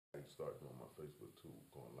start doing my Facebook too,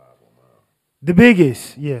 going live on mine. The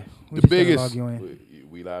biggest, yeah. The biggest.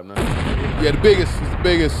 We live now. Yeah, the biggest is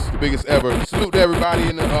the biggest ever. Salute to everybody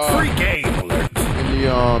in the free game alert. In the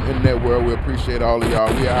internet world. We appreciate all of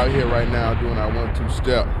y'all. We out here right now doing our 1-2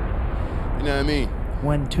 step. You know what I mean?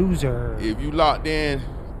 1-2-zer. If you locked in,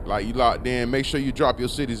 make sure you drop your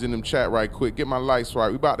cities in them chat right quick. Get my likes right.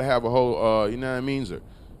 We about to have a whole you know what I mean, sir?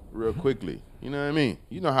 Real quickly. You know what I mean?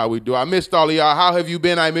 You know how we do. I missed all of y'all. How have you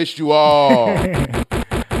been? I missed you all.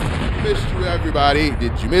 Missed you, everybody.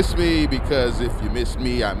 Did you miss me? Because if you missed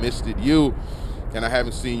me, I missed it you. And I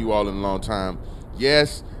haven't seen you all in a long time.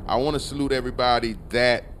 Yes, I want to salute everybody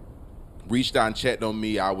that reached out and checked on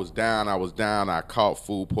me. I was down. I caught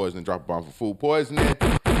food poisoning, dropped a bomb for food poisoning.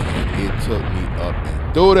 And it took me up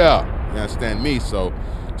and through there. You understand me? So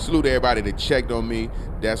salute to everybody that checked on me.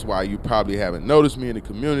 That's why you probably haven't noticed me in the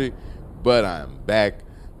community. But I'm back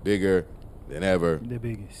bigger than ever. The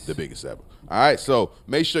biggest ever. All right, so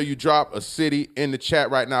make sure you drop a city in the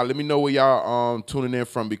chat right now. Let me know where y'all tuning in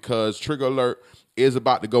from because Trigger Alert is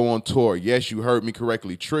about to go on tour. Yes, you heard me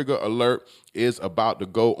correctly. Trigger Alert is about to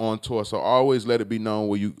go on tour. So always let it be known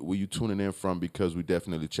where you tuning in from because we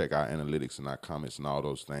definitely check our analytics and our comments and all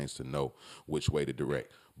those things to know which way to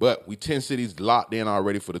direct. But we 10 cities locked in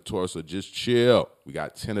already for the tour, so just chill. We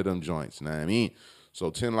got 10 of them joints, you know what I mean? So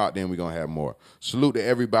 10 locked in, we're going to have more. Salute to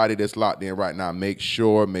everybody that's locked in right now. Make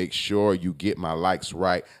sure you get my likes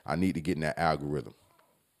right. I need to get in that algorithm.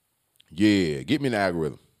 Yeah, get me in the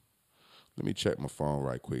algorithm. Let me check my phone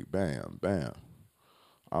right quick. Bam, bam.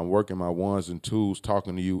 I'm working my 1s and 2s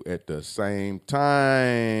talking to you at the same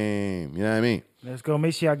time. You know what I mean? Let's go.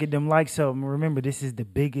 Make sure y'all get them likes up. Remember, this is the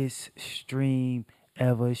biggest stream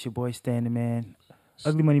ever. It's your boy Standing Man.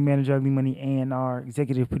 Ugly Money Manager, Ugly Money, and our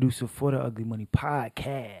executive producer for the Ugly Money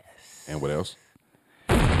podcast. And what else?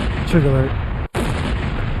 Trigger Alert.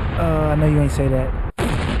 I know you ain't say that.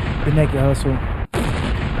 The Naked Hustle.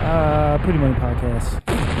 Pretty Money podcast.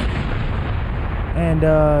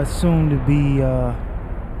 And soon to be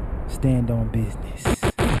Stand on Business.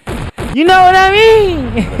 You know what I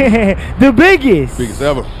mean? The biggest. Biggest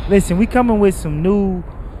ever. Listen, we coming with some new,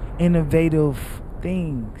 innovative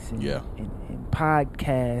things. And, yeah. And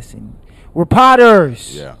podcasts, and we're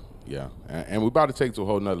potters. Yeah. And we're about to take it to a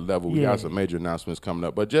whole nother level. We got some major announcements coming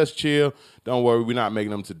up. But just chill. Don't worry. We're not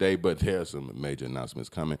making them today, but there's some major announcements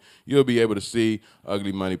coming. You'll be able to see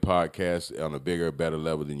Ugly Money Podcast on a bigger, better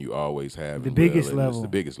level than you always have. The biggest level. It's the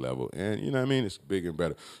biggest level. And you know what I mean? It's bigger and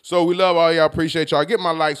better. So we love all y'all. Appreciate y'all. Get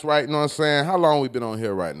my likes right. You know what I'm saying? How long we been on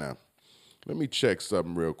here right now? Let me check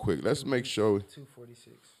something real quick. Let's make sure.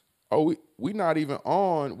 246. Oh, we not even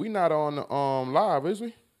on. We not on the live, is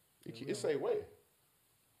we? It say wait.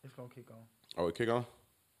 It's gonna kick on. Oh, it kick on?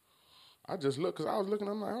 I just looked because I was looking.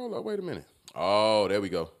 I'm like, hold up, wait a minute. Oh, there we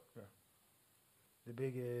go. Yeah. The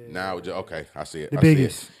biggest. Now, okay, I see it. The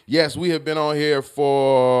biggest. Yes, we have been on here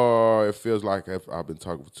for. It feels like I've been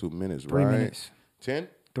talking for 2 minutes, 3 right? minutes. 10?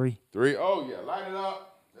 3. 3. Oh yeah, light it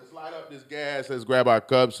up. Let's light up this gas. Let's grab our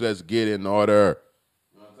cups. Let's get in order.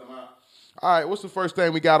 You know what I'm talking about? All right, what's the first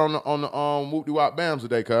thing we got on the Whoop-de-Wop Bams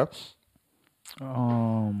today, cuz?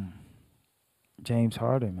 James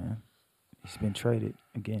Harden, man. He's been traded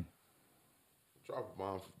again.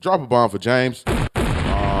 Drop a bomb for James.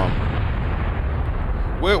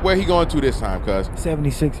 Where he going to this time, cuz?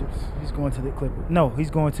 76ers. He's going to the Clippers. No, he's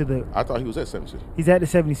going to the... I thought he was at 76. He's at the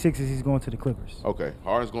 76ers. He's going to the Clippers. Okay.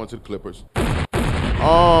 Harden's going to the Clippers. Let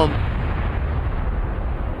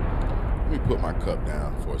me put my cup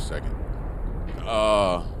down for a second.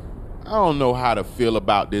 I don't know how to feel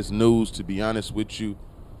about this news, to be honest with you.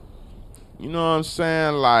 You know what I'm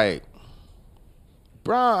saying? Like,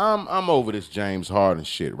 bro, I'm over this James Harden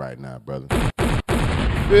shit right now, brother.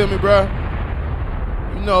 Feel me, bro?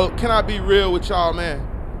 You know, can I be real with y'all, man?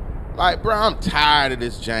 Like, bro, I'm tired of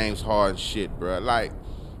this James Harden shit, bro. Like,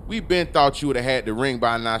 we been thought you would have had the ring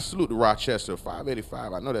by now. Salute to Rochester,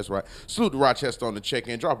 585. I know that's right. Salute to Rochester on the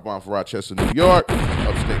check-in. Drop a bomb for Rochester, New York.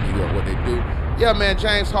 Upstate New York, what they do. Yeah, man,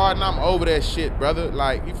 James Harden, I'm over that shit, brother.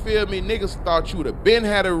 Like, you feel me? Niggas thought you would have been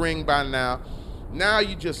had a ring by now. Now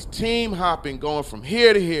you just team hopping, going from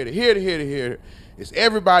here to here to here to here to here. It's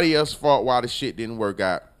everybody else's fault why the shit didn't work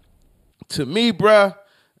out. To me, bruh,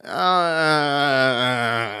 I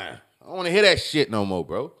don't want to hear that shit no more,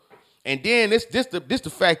 bro. And then this the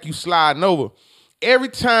fact you sliding over. Every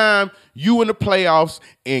time you in the playoffs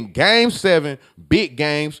in Game 7, big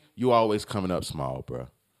games, you always coming up small, bro.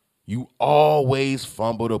 You always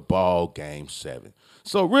fumble the ball Game 7.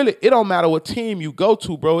 So really, it don't matter what team you go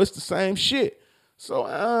to, bro. It's the same shit. So,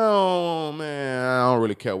 I don't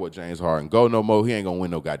really care what James Harden go no more. He ain't going to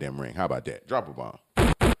win no goddamn ring. How about that? Drop a bomb.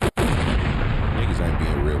 ain't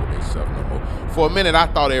being real with themselves no more. For a minute, I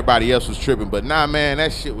thought everybody else was tripping, but nah, man,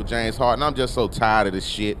 that shit with James Harden, I'm just so tired of this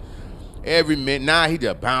shit. Every minute, now he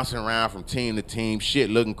just bouncing around from team to team, shit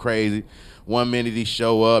looking crazy. 1 minute he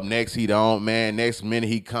show up, next he don't, man. Next minute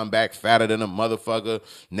he come back fatter than a motherfucker.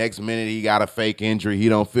 Next minute he got a fake injury, he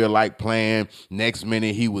don't feel like playing. Next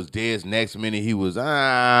minute he was this, next minute he was,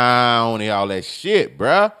 only all that shit,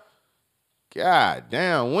 bruh. God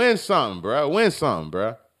damn, win something, bruh. Win something,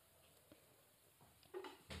 bruh.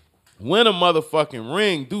 Win a motherfucking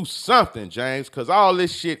ring. Do something, James, because all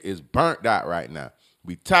this shit is burnt out right now.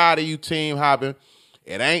 We tired of you team hopping.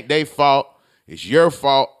 It ain't their fault. It's your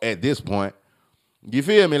fault at this point. You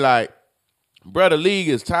feel me? Like, bruh, the league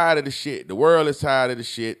is tired of the shit. The world is tired of the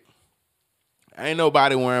shit. Ain't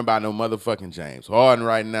nobody worrying about no motherfucking James Harden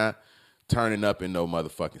right now, turning up in no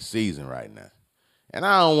motherfucking season right now. And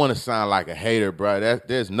I don't want to sound like a hater, bruh.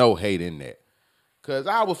 There's no hate in that. Because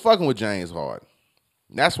I was fucking with James Harden.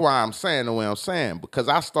 That's why I'm saying the way I'm saying, because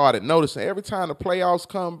I started noticing every time the playoffs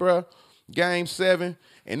come, bruh, Game 7,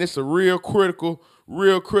 and it's a real critical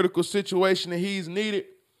situation that he's needed,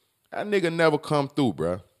 that nigga never come through,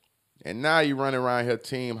 bruh. And now you running around here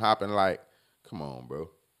team hopping like, come on, bro.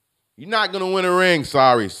 You're not going to win a ring.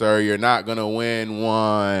 Sorry, sir. You're not going to win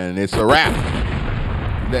one. It's a wrap.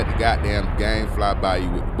 You let the goddamn game fly by you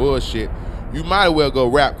with the bullshit. You might as well go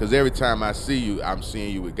rap, because every time I see you, I'm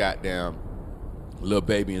seeing you with goddamn Lil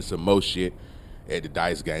Baby and some more shit at the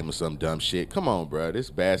dice game or some dumb shit. Come on, bro.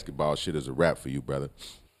 This basketball shit is a wrap for you, brother.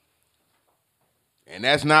 And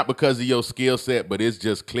that's not because of your skill set, but it's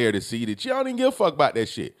just clear to see that you don't even give a fuck about that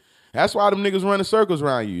shit. That's why them niggas running circles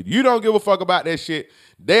around you. You don't give a fuck about that shit.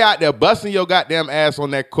 They out there busting your goddamn ass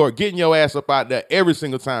on that court, getting your ass up out there every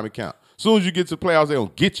single time it counts. As soon as you get to the playoffs, they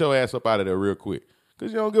gonna get your ass up out of there real quick.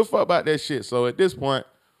 Because you don't give a fuck about that shit. So at this point,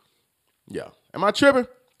 yeah. Am I tripping?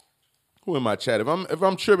 Who in my chat? If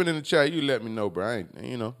I'm tripping in the chat, you let me know, bro. I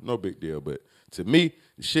ain't, no big deal. But to me,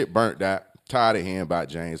 the shit burnt out. Tired of hearing about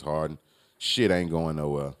James Harden. Shit ain't going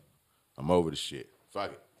nowhere. I'm over the shit.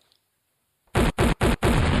 Fuck it.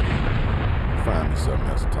 Find me something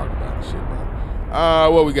else to talk about and shit,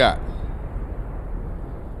 bro. What we got?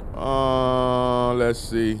 Let's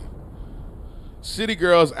see. City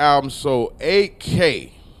Girls album sold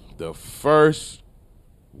 8K the first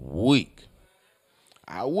week.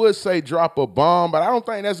 I would say drop a bomb, but I don't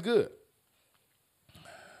think that's good.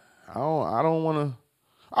 I don't want to.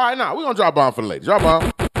 All right, we're going to drop a bomb for the ladies. Drop a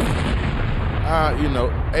bomb.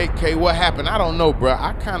 8K, what happened? I don't know, bro.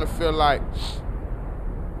 I kind of feel like,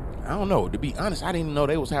 I don't know. To be honest, I didn't even know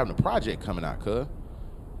they was having a project coming out, cuz.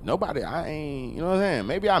 Nobody, I ain't, you know what I'm saying?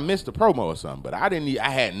 Maybe I missed the promo or something, but I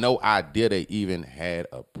had no idea they even had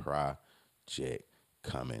a project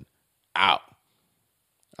coming out.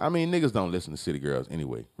 I mean, niggas don't listen to City Girls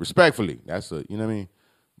anyway. Respectfully, you know what I mean?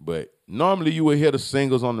 But normally you would hear the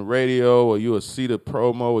singles on the radio, or you would see the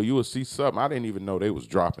promo, or you would see something. I didn't even know they was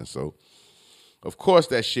dropping. So, of course,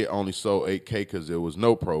 that shit only sold 8K because there was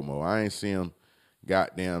no promo. I ain't see them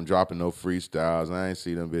goddamn dropping no freestyles. I ain't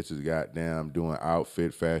see them bitches goddamn doing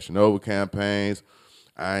outfit fashion over campaigns.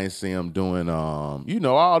 I ain't see them doing, all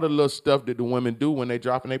the little stuff that the women do when they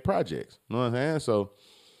dropping their projects. You know what I'm saying? So,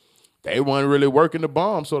 they weren't really working the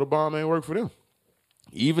bomb, so the bomb ain't work for them.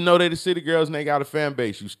 Even though they the City Girls and they got a fan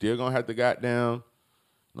base, you still gonna have to goddamn, you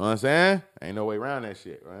know what I'm saying? Ain't no way around that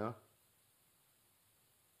shit, right?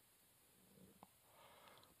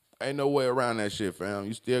 Ain't no way around that shit, fam.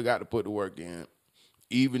 You still got to put the work in,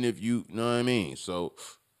 even if you know what I mean? So,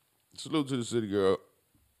 salute to the City Girl.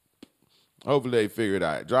 Hopefully they figure it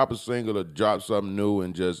out. Drop a single or drop something new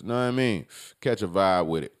and just, you know what I mean? Catch a vibe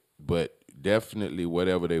with it. But definitely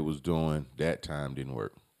whatever they was doing that time didn't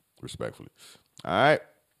work, respectfully. All right.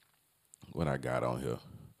 What I got on here?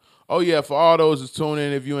 Oh, yeah, for all those that's tuning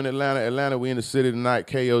in, if you in Atlanta, we in the city tonight,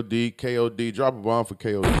 KOD, drop a bomb for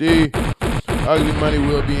KOD. Ugly Money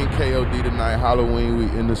will be in KOD tonight. Halloween, we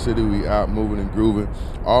in the city, we out moving and grooving.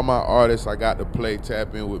 All my artists I got to play,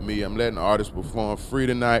 tap in with me. I'm letting artists perform free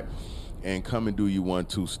tonight. And come and do you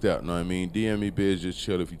 1-2 step, know what I mean? DM me, biz, just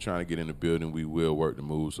chill. If you're trying to get in the building, we will work the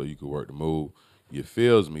move so you can work the move. You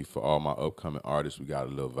feels me for all my upcoming artists. We got a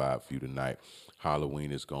little vibe for you tonight.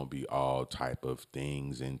 Halloween is going to be all type of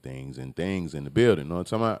things in the building, know what I'm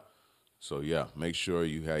talking about? So, yeah, make sure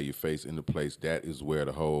you have your face in the place. That is where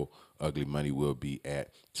the whole Ugly Money will be at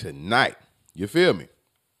tonight. You feel me?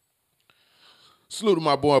 Salute to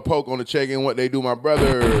my boy Poke on the check-in. What they do, my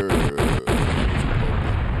brother.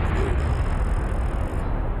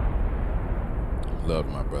 Love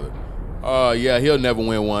my brother. Yeah, he'll never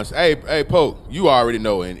win once. Hey, Poke, you already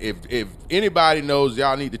know. And if anybody knows,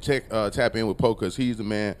 y'all need to tap in with Poke because he's the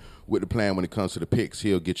man with the plan when it comes to the picks.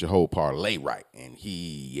 He'll get your whole parlay right. And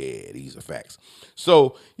these are facts.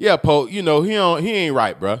 So, yeah, Poke, he ain't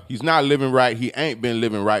right, bro. He's not living right. He ain't been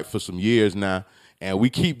living right for some years now. And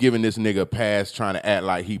we keep giving this nigga a pass trying to act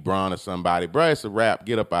like he Braun or somebody. Bro, it's a wrap.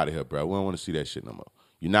 Get up out of here, bro. We don't want to see that shit no more.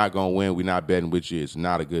 You're not going to win. We're not betting with you. It's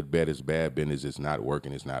not a good bet. It's bad business. It's not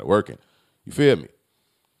working. It's not working. You feel me?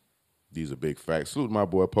 These are big facts. Salute my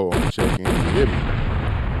boy Poe on the check-in. You hear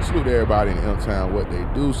me? Salute everybody in M-Town. What they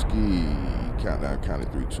do, ski. Countdown,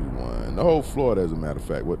 counting 3, 2, 1. The whole Florida, as a matter of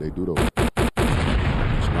fact, what they do, though.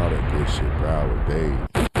 All that good shit. Broward, Bay. You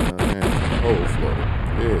know what I mean? The whole Florida.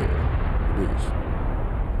 Yeah. The biggest.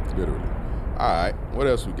 Literally. All right. What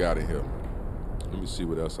else we got in here? Let me see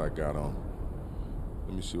what else I got on.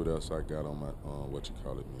 Let me see what else I got on my what you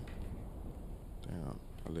call it me. Damn,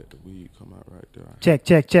 I let the weed come out right there.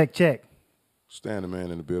 Check. Standing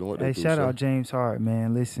man in the building. What they Hey, do, shout sir? out James Harden,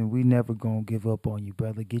 man. Listen, we never gonna give up on you,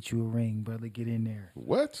 brother. Get you a ring, brother. Get in there.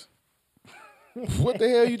 What? What the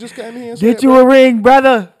hell you just came here and said? Get you a ring,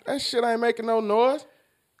 brother. That shit ain't making no noise.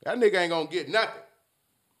 That nigga ain't gonna get nothing.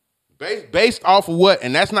 Based off of what?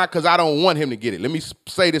 And that's not because I don't want him to get it. Let me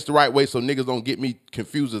say this the right way so niggas don't get me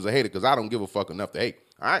confused as a hater because I don't give a fuck enough to hate.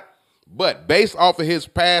 All right? But based off of his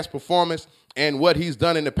past performance and what he's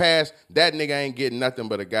done in the past, that nigga ain't getting nothing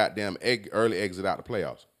but a goddamn early exit out the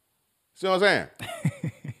playoffs. See what I'm saying?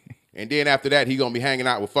 And then after that, he gonna be hanging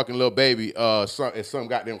out with fucking little baby at some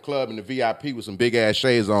goddamn club in the VIP with some big ass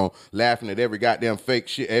shades on, laughing at every goddamn fake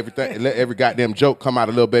shit, everything, let every goddamn joke come out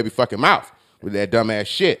of little baby fucking mouth. With that dumbass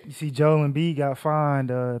shit. You see, Joel Embiid got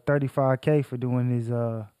fined $35K for doing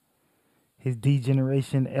his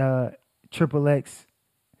degeneration triple X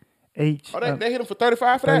H. Oh, they hit him for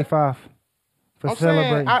 35 for that? 35 for I'm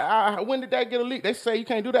celebrating. saying, when did that get a leak? They say you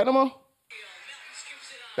can't do that no more?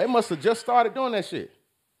 They must have just started doing that shit.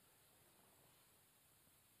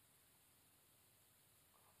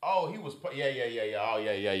 Oh, he was, yeah. Oh,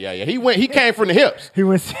 yeah. He came from the hips. He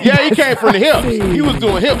came from the hips. He was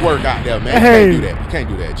doing hip work out there, man. You can't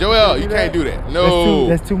do that. Joel, you can't do that. No.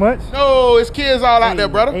 That's too much? No, it's kids all out there,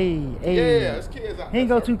 brother. Hey. Yeah, it's kids out there. He ain't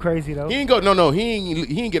go too crazy, though. He ain't go, he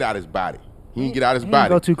ain't get out his body. He ain't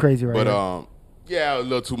go too crazy right now. But, yeah, a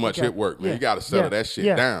little too much hip work, man. You got to settle that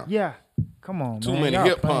shit down. Yeah. Come on, Too man. many Y'all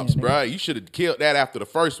hip pumps, bro. You should have killed that after the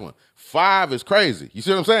first one. 5 is crazy. You see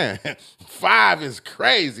what I'm saying? 5 is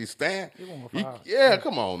crazy, Stan. Yeah,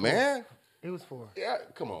 come on, man. It was 4. Yeah,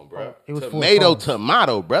 come on, bro. It was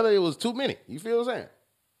tomato, brother. It was too many. You feel what I'm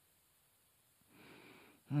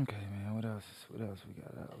saying? Okay, man. What else we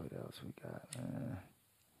got?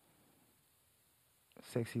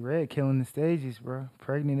 Sexy Red killing the stages, bro.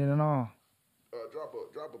 Pregnant and all.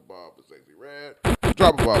 Drop a bomb for Sexy Red.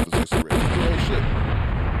 Drop a bomb for Sexy Red. Real shit.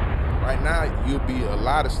 Right now, you'll be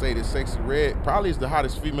allowed to say that Sexy Red probably is the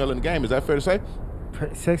hottest female in the game. Is that fair to say?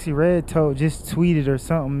 Sexy Red just tweeted or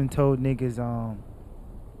something and told niggas,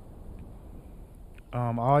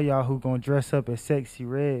 all y'all who gonna dress up as Sexy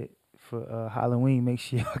Red for Halloween, make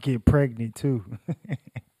sure y'all get pregnant too.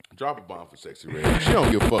 Drop a bomb for Sexy Red. She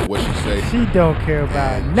don't give a fuck what she say. She don't care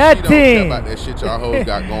about nothing. She don't care about that shit y'all hoes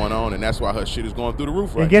got going on, and that's why her shit is going through the roof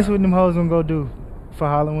right now. And guess what them hoes gonna go do for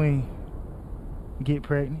Halloween? Get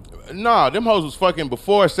pregnant? Nah, them hoes was fucking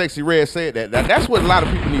before Sexy Red said that. That's what a lot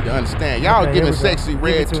of people need to understand. Y'all giving Sexy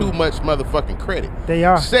Red too much motherfucking credit. They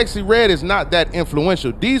are. Sexy Red is not that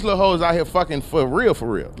influential. These little hoes out here fucking for real.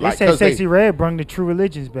 They say Sexy Red brought the true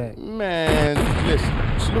religions back. Man, listen,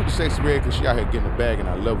 salute to Sexy Red because she out here getting the bag, and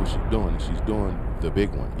I love what she's doing. And she's doing the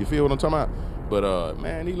big one. You feel what I'm talking about? But,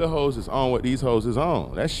 man, these little hoes is on what these hoes is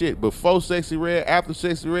on. That shit before Sexy Red, after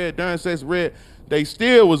Sexy Red, during Sexy Red, they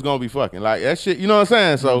still was going to be fucking. Like, that shit, you know what I'm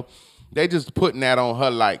saying? So, they just putting that on her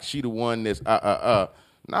like she the one that's,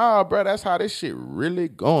 Nah, bro, that's how this shit really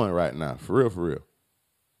going right now. For real.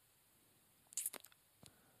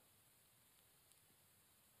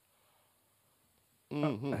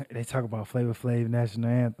 Mm-hmm. They talk about Flavor Flav national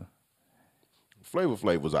anthem. Flavor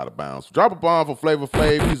Flav was out of bounds. Drop a bomb for Flavor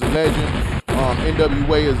Flav. He's a legend.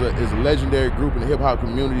 NWA is a legendary group in the hip hop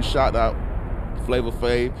community. Shout out Flavor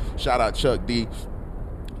Flav. Shout out Chuck D.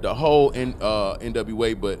 The whole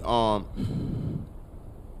NWA. But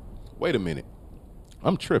wait a minute,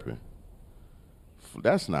 I'm tripping.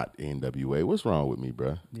 That's not NWA. What's wrong with me,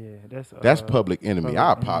 bro? Yeah, that's Public Enemy.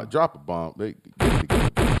 I apologize. Drop a bomb. Get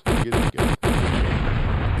it together.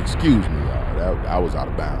 Excuse me, y'all. I was out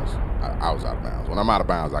of bounds. I was out of bounds. When I'm out of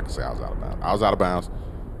bounds, I can say I was out of bounds. I was out of bounds.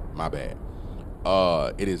 My bad.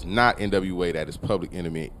 It is not NWA. That is Public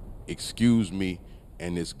Enemy. Excuse me.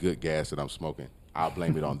 and this good gas that I'm smoking, I'll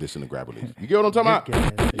blame it on this and the grabber leaf. You get what I'm talking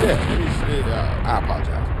about? Gas. Yeah. I apologize.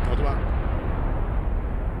 You know what I'm talking about?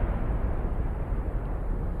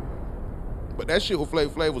 But that shit with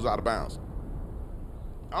Flavor Flav was out of bounds.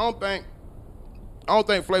 I don't think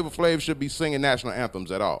Flavor Flav should be singing national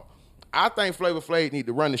anthems at all. I think Flavor Flav need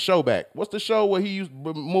to run the show back. What's the show where he used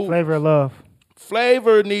to move? Flavor of Love.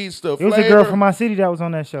 Flavor needs to. It was a girl from my city that was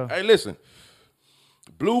on that show. Hey, listen.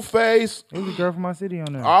 Blueface. It was a girl from my city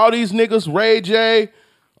on there. All these niggas. Ray J.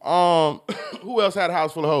 Who else had a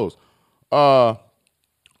house full of hoes?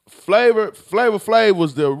 Flavor Flav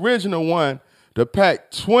was the original one to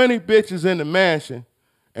pack 20 bitches in the mansion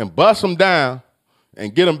and bust them down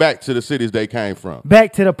and get them back to the cities they came from.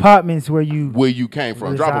 Back to the apartments where you came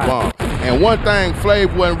from. reside. Drop a bomb. And one thing,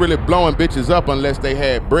 Flav wasn't really blowing bitches up unless they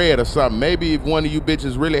had bread or something. Maybe if one of you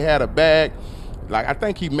bitches really had a bag. Like, I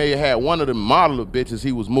think he may have had one of the model of bitches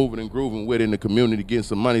he was moving and grooving with in the community, getting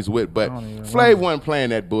some monies with. But Flav wasn't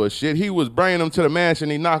playing that bullshit. He was bringing them to the mansion.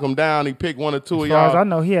 He knocked them down. He picked one or two of y'all. As far as I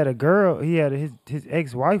know, he had a girl. He had his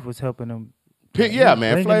ex-wife was helping him. Yeah,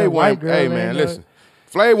 man. Flav wasn't. Hey, man, listen.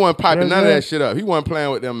 Flav wasn't piping none of that shit up. He wasn't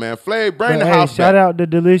playing with them, man. Flav, bring the house back. Shout out to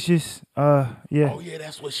Delicious. Yeah. Oh, yeah,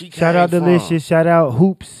 that's what she came Shout out from. Delicious. Shout out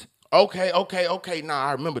Hoops. Okay. Nah,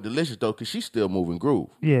 I remember Delicious, though, because she's still moving groove.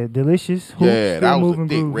 Yeah, Delicious. Hoops, yeah, that was a thick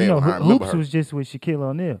groove. red one. I remember Hoops her. was just with Shaquille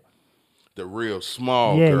O'Neal. The real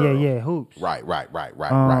small girl. Yeah, Hoops. Right.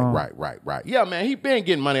 Yeah, man, he been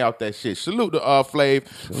getting money out that shit. Salute to Flav.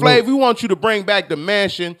 Flav, we want you to bring back the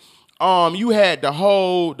mansion. You had the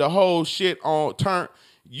whole shit on turn.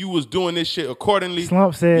 You was doing this shit accordingly.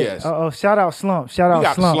 Slump said, yes. Shout out Slump. Shout out we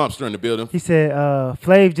got Slump. the Slumpster in the building. He said,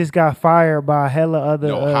 Flav just got fired by hella other.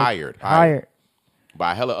 No, hired.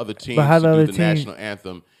 By hella other teams to do the national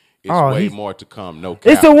anthem. It's way more to come. No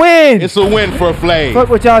cap. It's a win. It's a win for Flav. Fuck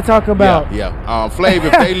what y'all talking about. Yeah. Flav,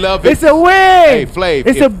 if they love it. It's a win. Hey, Flav.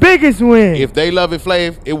 It's the biggest win. If they love it,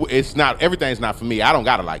 Flav, it's not, everything's not for me. I don't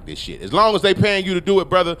gotta like this shit. As long as they paying you to do it,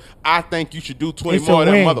 brother, I think you should do 20 more of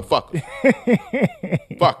them motherfuckers.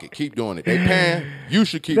 Fuck it. Keep doing it. They paying. You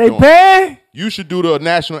should keep doing it. You should do the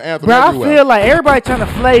national anthem everywhere. I feel like everybody trying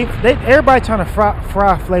to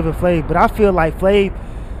fry Flavor Flav, but I feel like Flav,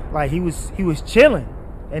 like he was chilling.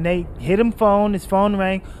 And they hit his phone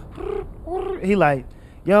rang. He like,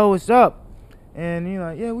 yo, what's up? And he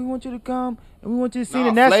like, yeah, we want you to come and we want you to sing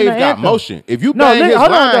the national anthem. Flav got motion. If you bang his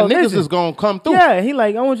line, niggas is gonna come through. Yeah, he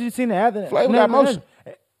like, I want you to sing the anthem. Flav got motion.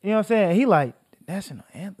 You know what I'm saying? He like, national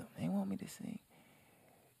anthem. They want me to sing.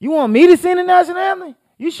 You want me to sing the national anthem?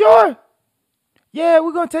 You sure? Yeah,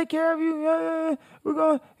 we're gonna take care of you. Yeah. We're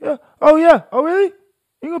gonna, yeah. Oh yeah. Oh really?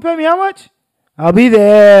 You gonna pay me how much? I'll be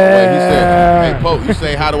there. Wait, he said, hey, Pope, you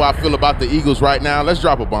say, how do I feel about the Eagles right now? Let's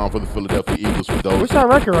drop a bomb for the Philadelphia Eagles for those. What's our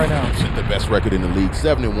record right now? The best record in the league,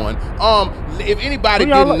 7-1. If anybody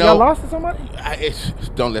didn't know. Y'all lost to somebody?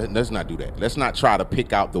 Let's not do that. Let's not try to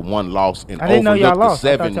pick out the one loss and overlook the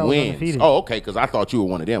 7 wins. Oh, okay, because I thought you were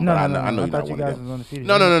one of them. No, but no, I know you're not one of them.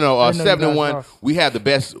 No. 7-1. We have the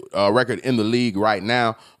best record in the league right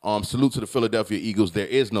now. Salute to the Philadelphia Eagles. There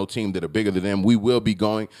is no team that are bigger than them. We will be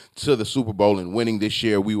going to the Super Bowl and winning this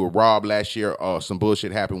year. We were robbed last year. Some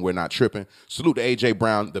bullshit happened. We're not tripping. Salute to A.J.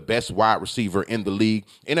 Brown, the best wide receiver in the league.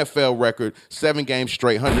 NFL record, 7 games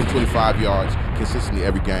straight, 125 yards consistently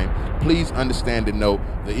every game. Please understand and know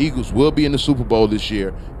the Eagles will be in the Super Bowl this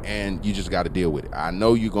year, and you just got to deal with it. I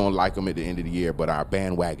know you're going to like them at the end of the year, but our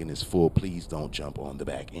bandwagon is full. Please don't jump on the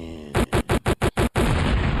back end.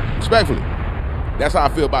 Respectfully. That's how I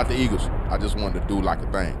feel about the Eagles. I just wanted to do like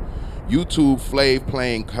a thing. YouTube Flav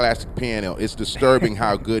playing classic piano. It's disturbing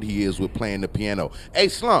how good he is with playing the piano. Hey,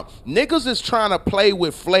 Slump, niggas is trying to play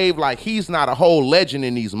with Flav like he's not a whole legend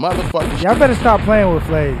in these motherfuckers. Y'all better stop playing with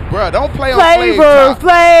Flav. Bruh, don't play on Flav top.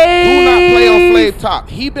 Flav! Do not play on Flav top.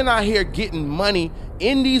 He been out here getting money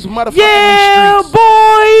in these motherfucking streets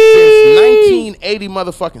boy! since 1980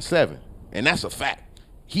 motherfucking 7. And that's a fact.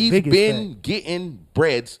 He's been getting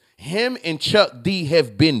breads. Him and Chuck D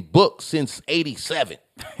have been booked since 87.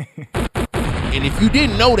 And if you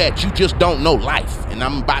didn't know that, you just don't know life. And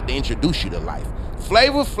I'm about to introduce you to life.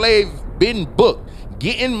 Flavor Flav been booked,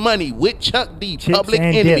 getting money with Chuck D, Public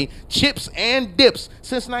Enemy, chips and dips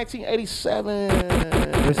since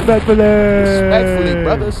 1987. Respectfully,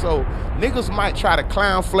 brother. So niggas might try to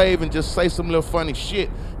clown Flav and just say some little funny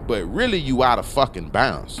shit, but really you out of fucking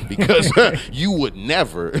bounds because you would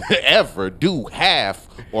never, ever do half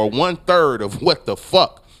or 1/3 of what the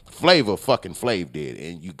fuck Flavor fucking Flav did.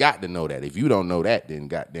 And you got to know that. If you don't know that, then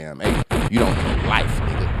goddamn, hey, you don't know life,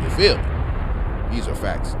 nigga. You feel me? These are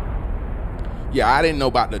facts. Yeah, I didn't know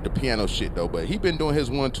about the piano shit though, but he been doing his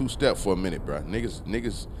 1-2 step for a minute, bro.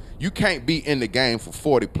 Niggas, you can't be in the game for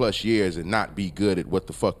 40 plus years and not be good at what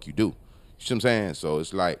the fuck you do. You see what I'm saying? So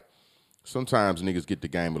it's like sometimes niggas get the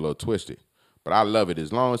game a little twisted. But I love it.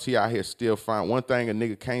 As long as he out here still fine. One thing a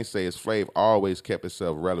nigga can't say is Flav always kept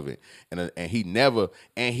himself relevant. And he never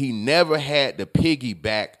had to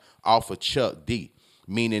piggyback off of Chuck D.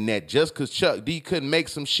 Meaning that just because Chuck D couldn't make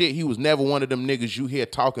some shit, he was never one of them niggas you hear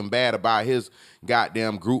talking bad about his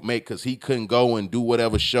goddamn group mate because he couldn't go and do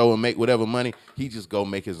whatever show and make whatever money. He just go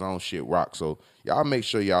make his own shit rock. So y'all make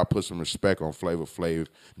sure y'all put some respect on Flavor Flav's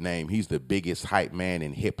name. He's the biggest hype man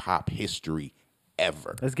in hip-hop history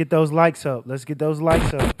ever. Let's get those likes up. Let's get the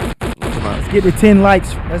 10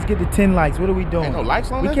 likes. Let's get the 10 likes. What are we doing? Ain't no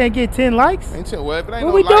likes on we that? can't get 10 likes? Ain't 10, well, if it ain't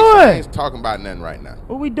What no we likes, doing? I ain't talking about nothing right now.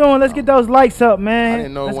 What we doing? Let's get those likes up, man. I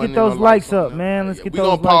didn't know Let's wasn't get those no likes on up, there. man. Let's get we those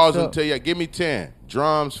gonna likes pause up. until you give me 10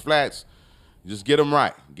 drums, flats. Just get them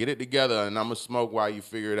right. Get it together, and I'm gonna smoke while you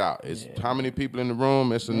figure it out. It's how many people in the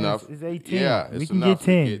room? It's enough. It's 18. Yeah, it's we can enough. get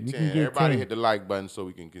 10. We We can get Everybody 10. hit the like button so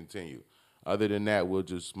we can continue. Other than that, we'll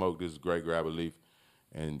just smoke this great grab a leaf,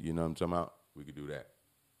 and you know what I'm talking about. We could do that.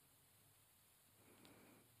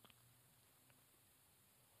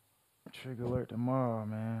 Trigger alert tomorrow,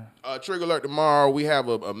 man. Trigger alert tomorrow. We have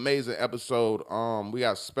an amazing episode. We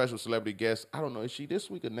got special celebrity guests. I don't know, is she this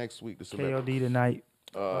week or next week? The celebrity. KOD tonight.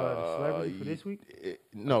 The celebrity for this week?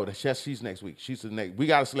 No, she's next week. She's the next. We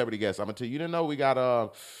got a celebrity guest. I'm gonna tell you. You didn't know we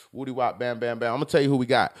got Woody Wop, Bam Bam Bam. I'm gonna tell you who we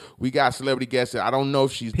got. We got celebrity guests. I don't know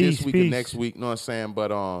if she's this week or next week. You know what I'm saying?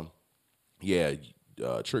 But yeah.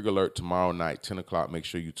 Trigger alert tomorrow night, 10 o'clock. Make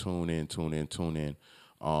sure you tune in.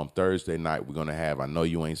 Thursday night, we're going to have, I know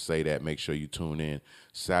you ain't say that, make sure you tune in.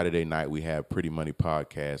 Saturday night, we have Pretty Money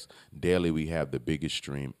Podcast. Daily, we have the biggest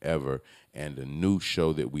stream ever. And the new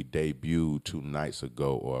show that we debuted 2 nights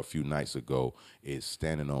ago or a few nights ago is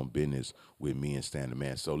Standing on Business with me and Stan the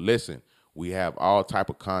Man. So listen, we have all type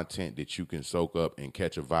of content that you can soak up and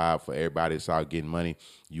catch a vibe for everybody that's out getting money.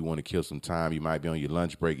 You want to kill some time. You might be on your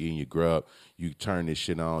lunch break eating your grub. You turn this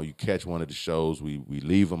shit on. You catch one of the shows. We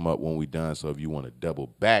leave them up when we done. So if you want to double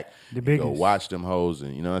back, go watch them hoes.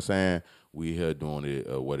 And you know what I'm saying? We here doing it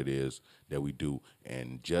what it is that we do.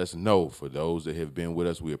 And just know, for those that have been with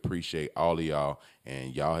us, we appreciate all of y'all.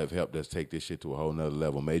 And y'all have helped us take this shit to a whole nother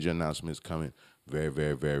level. Major announcements coming very,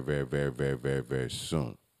 very, very, very, very, very, very, very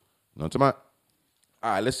soon. You know what I'm talking about?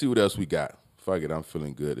 All right, let's see what else we got. Fuck it, I'm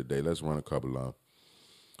feeling good today. Let's run a couple of them.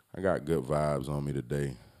 I got good vibes on me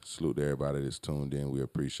today. Salute to everybody that's tuned in. We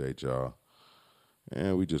appreciate y'all.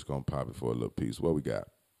 And we just gonna pop it for a little piece. What we got?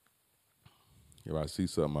 If I see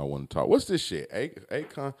something I want to talk. What's this shit?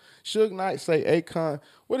 Akon? Suge Knight say Akon.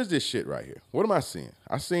 What is this shit right here? What am I seeing?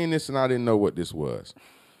 I seen this and I didn't know what this was.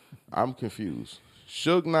 I'm confused.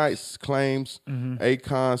 Suge Knight claims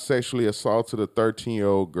Akon sexually assaulted a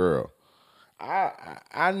 13-year-old girl.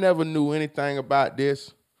 I never knew anything about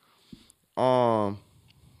this. I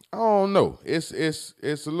don't know. It's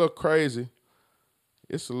a little crazy.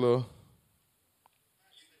 It's a little.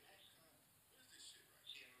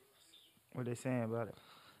 What they saying about it?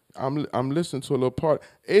 I'm listening to a little part.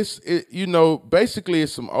 Basically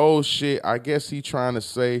it's some old shit. I guess he trying to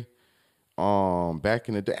say back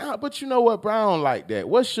in the day. But you know what, bro? I don't like that.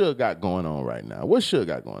 What Suge got going on right now? What Suge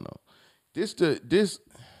got going on?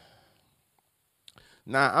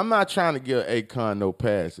 Now, I'm not trying to give Akon no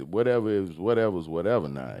pass. Whatever's whatever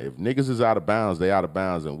now. If niggas is out of bounds, they out of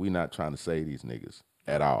bounds, and we not trying to say these niggas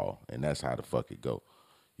at all. And that's how the fuck it go.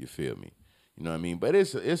 You feel me? You know what I mean? But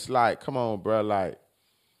it's like, come on, bro. Like,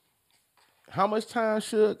 how much time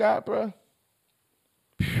Suge got, bro?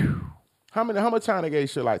 How much time they gave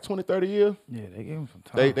Suge? Like 20, 30 years? Yeah, they gave him some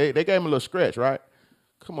time. They gave him a little scratch, right?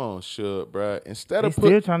 Come on, Suge, bro. Instead of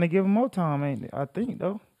still trying to give him more time, ain't they? I think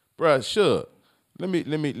though. Bro, Suge. Let me,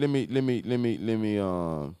 and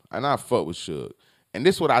I fuck with Suge. And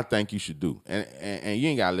this is what I think you should do. And you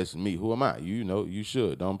ain't gotta listen to me. Who am I? You know, you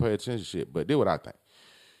should. Don't pay attention to shit. But this what I think.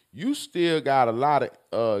 You still got a lot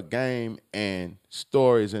of game and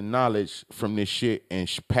stories and knowledge from this shit and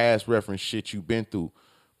past reference shit you've been through.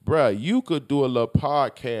 Bruh, you could do a little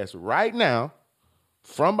podcast right now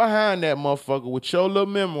from behind that motherfucker with your little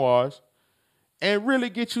memoirs and really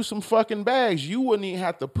get you some fucking bags. You wouldn't even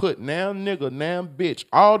have to put now nigga, now bitch,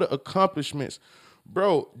 all the accomplishments.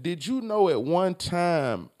 Bro, did you know at one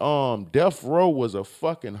time Death Row was a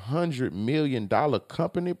fucking $100 million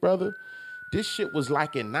company, brother? This shit was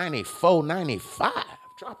like in 94, 95.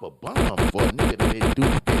 Drop a bomb for a nigga that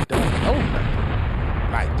don't know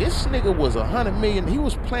nothing. Like, this nigga was $100 million. He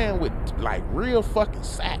was playing with, like, real fucking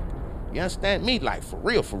sack. You understand me? Like, for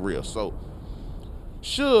real, for real. So,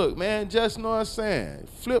 Suge, man, just know what I'm saying.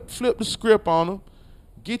 Flip the script on them.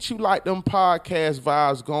 Get you like them podcast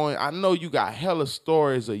vibes going. I know you got hella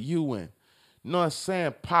stories of you and, you know what I'm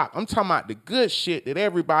saying, Pop. I'm talking about the good shit that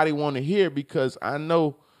everybody want to hear because I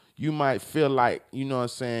know you might feel like, you know what I'm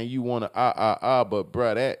saying, you want to, but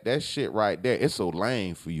bruh, that shit right there, it's so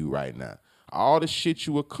lame for you right now. All the shit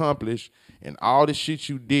you accomplished and all the shit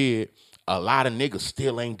you did, a lot of niggas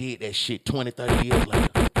still ain't did that shit 20, 30 years later.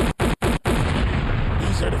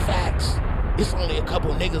 These are the facts. It's only a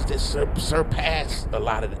couple niggas that surpass a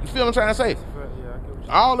lot of it. You feel what I'm trying to say?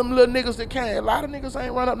 Yeah, All them little niggas that came, a lot of niggas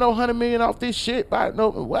ain't run up no 100 million off this shit. By no,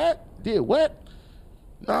 what? Did what?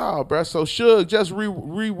 Nah, bruh. So Suge, just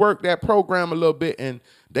rework that program a little bit and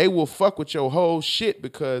they will fuck with your whole shit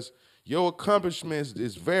because your accomplishments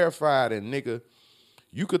is verified and nigga,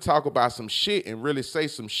 you could talk about some shit and really say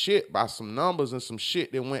some shit by some numbers and some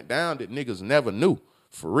shit that went down that niggas never knew.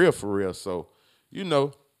 For real. So, you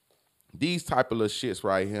know, these type of little shits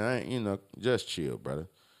right here, ain't, you know, just chill, brother.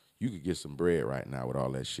 You could get some bread right now with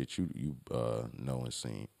all that shit you know and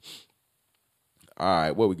seen. All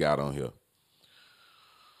right, what we got on here?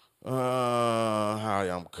 How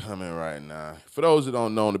I'm coming right now. For those that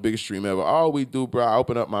don't know, on the biggest stream ever, all we do, bro, I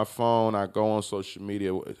open up my phone, I go on social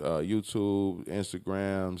media, YouTube,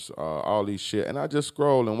 Instagrams, all these shit, and I just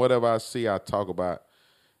scroll, and whatever I see, I talk about,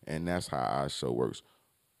 and that's how our show works.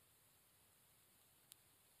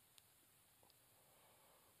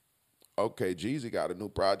 Okay, Jeezy got a new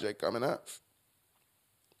project coming out.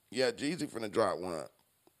 Yeah, Jeezy finna drop one.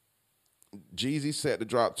 Jeezy set to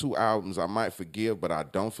drop 2 albums. I might forgive, but I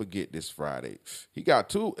don't forget this Friday. He got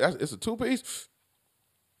 2. It's a 2-piece.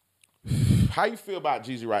 How you feel about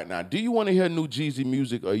Jeezy right now? Do you want to hear new Jeezy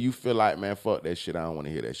music, or you feel like, man, fuck that shit, I don't want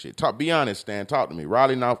to hear that shit? Be honest, Stan. Talk to me.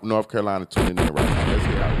 Raleigh, North Carolina, tuning in right now. Let's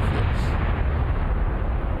hear how you feel.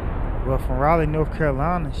 Well, from Raleigh, North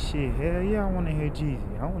Carolina, shit, hell yeah, I want to hear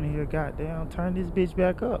Jeezy. I want to hear goddamn turn this bitch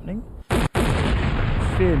back up, nigga.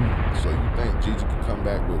 Feel me? So you think Jeezy could come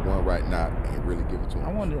back with one right now and really give it to him?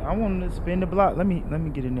 I want him to spin the block. Let me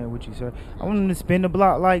get in there with you, sir. I want him to spin the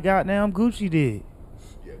block like goddamn Gucci did.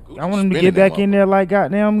 Yeah, Gucci I want him to get back in there like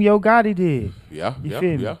goddamn Yo Gotti did. Yeah, you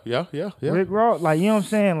feel me? Yeah. Rick Ross, like, you know what I'm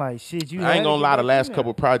saying? Like, shit, I ain't gonna lie, the last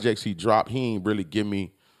couple projects he dropped, he ain't really give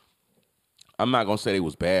me. I'm not gonna say they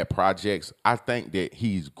was bad projects. I think that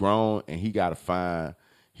he's grown and he gotta find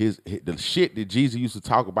the shit that Jeezy used to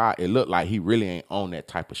talk about. It looked like he really ain't on that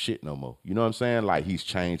type of shit no more. You know what I'm saying? Like, he's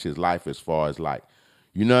changed his life as far as like,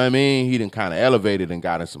 you know what I mean? He done kind of elevated and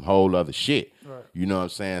got in some whole other shit. Right. You know what I'm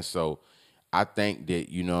saying? So I think that,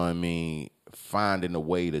 you know what I mean, finding a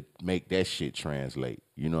way to make that shit translate.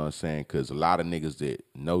 You know what I'm saying? Because a lot of niggas that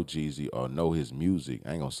know Jeezy or know his music,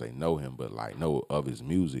 I ain't gonna say know him, but like know of his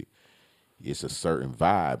music, it's a certain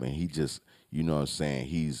vibe, and he just, you know what I'm saying,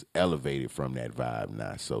 he's elevated from that vibe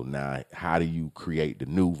now. So now, how do you create the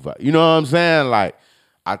new vibe? You know what I'm saying? Like,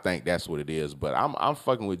 I think that's what it is. But I'm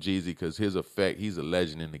fucking with Jeezy because his effect, he's a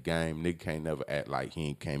legend in the game. Nigga can't never act like he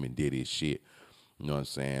ain't came and did his shit. You know what I'm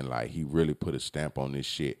saying? Like, he really put a stamp on this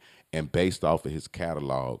shit. And based off of his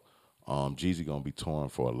catalog, Jeezy gonna be touring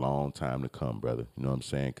for a long time to come, brother. You know what I'm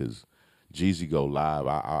saying? Because Jeezy go live.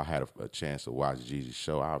 I had a chance to watch Jeezy's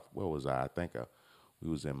show. Where was I? I think we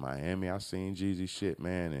was in Miami. I seen Jeezy shit,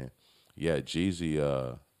 man. And yeah, Jeezy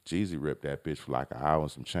ripped that bitch for like an hour and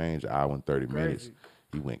some change, an hour and 30 minutes.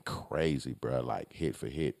 He went crazy, bro. Like hit for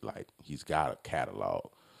hit. Like, he's got a catalog.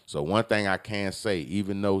 So one thing I can say,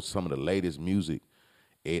 even though some of the latest music,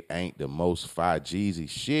 it ain't the most fire Jeezy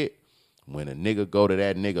shit, when a nigga go to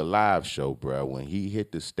that nigga live show, bro, when he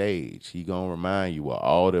hit the stage, he gonna remind you of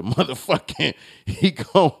all the motherfucking, he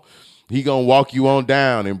gonna walk you on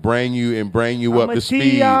down and bring you up to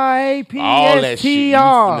speed. All that shit. He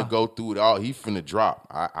finna go through it all. He finna drop.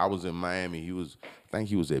 I was in Miami. I think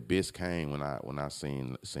he was at Biscayne when I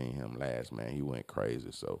seen him last, man. He went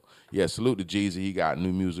crazy. So yeah, salute to Jeezy. He got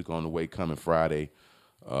new music on the way coming Friday.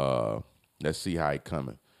 Let's see how he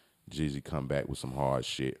coming. Jeezy come back with some hard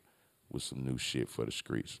shit, with some new shit for the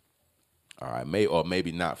streets. All right,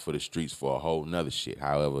 maybe not for the streets, for a whole nother shit.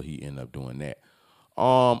 However, he ended up doing that.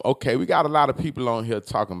 Okay, we got a lot of people on here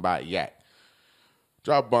talking about Yak.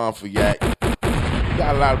 Drop a bomb for Yak. We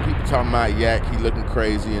got a lot of people talking about Yak. He looking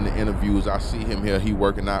crazy in the interviews. I see him here. He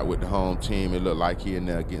working out with the home team. It look like he in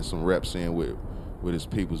there getting some reps in with his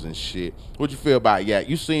peoples and shit. What you feel about Yak?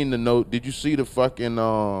 You seen the note? Did you see the fucking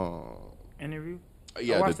interview?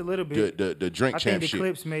 Yeah, I watched a little bit. The drink champ shit. I think the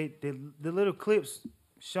clips made the little clips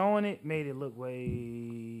showing it made it look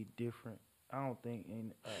way different. I don't think.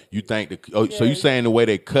 You think so you saying the way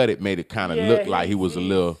they cut it made it kind of look like he was a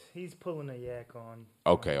little. He's pulling a yak on.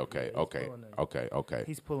 Okay.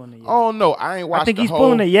 He's pulling a yak. Oh no, I ain't watched. I think he's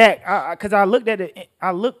pulling a yak. Cause I looked at it.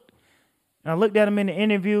 I looked at him in the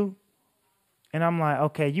interview, and I'm like,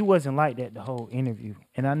 okay, you wasn't like that the whole interview,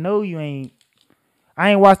 and I know you ain't.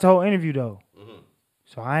 I ain't watched the whole interview though.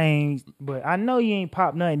 So but I know you ain't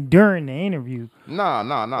popped nothing during the interview. No.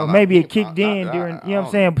 Or maybe it kicked in during, you know what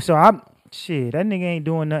I'm saying? So that nigga ain't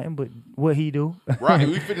doing nothing but what he do. Right.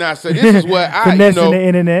 We finna say this is what finessing the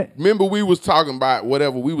internet. Remember we was talking about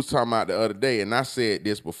whatever we was talking about the other day, and I said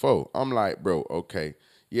this before. I'm like, bro, okay.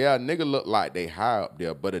 Yeah, a nigga look like they high up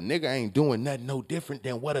there, but a nigga ain't doing nothing no different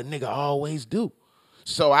than what a nigga always do.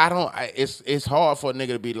 So it's hard for a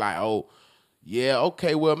nigga to be like, oh, yeah,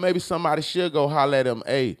 okay, well, maybe somebody should go holler at him,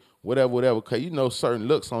 hey, whatever, because you know certain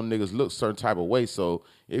looks on niggas look certain type of way. So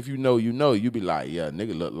if you know, you be like, yeah,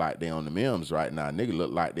 nigga look like they on the Mims right now. Nigga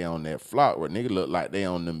look like they on that flock, or nigga look like they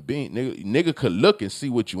on them beans. Nigga could look and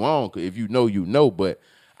see what you on, cause if you know, but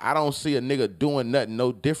I don't see a nigga doing nothing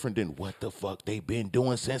no different than what the fuck they been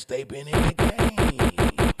doing since they been in the game.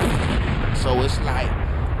 So it's like,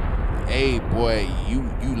 hey, boy, you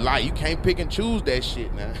can't pick and choose that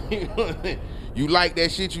shit now. You like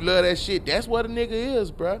that shit, you love that shit. That's what a nigga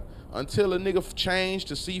is, bruh. Until a nigga change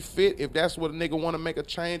to see fit, if that's what a nigga want to make a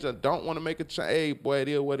change or don't want to make a change, hey, boy, it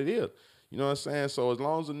is what it is. You know what I'm saying? So as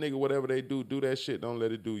long as a nigga, whatever they do that shit. Don't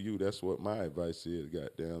let it do you. That's what my advice is,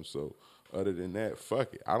 goddamn. So other than that,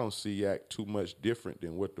 fuck it. I don't see Yak too much different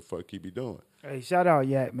than what the fuck he be doing. Hey, shout out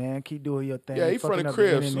Yak, man. Keep doing your thing. Yeah, he from the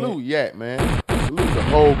crib. Salute Yak, man. Salute the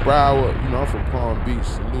whole Broward. You know, I'm from Palm Beach.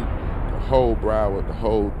 Salute the whole Broward, the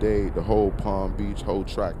whole Dade, the whole Palm Beach, whole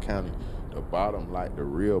Tri-County. The bottom, like the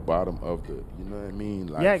real bottom of the, you know what I mean?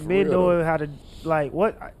 Like, Yak been knowing how to, like,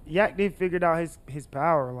 what Yak did figured out his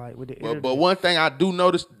power, like, with the internet. But one thing I do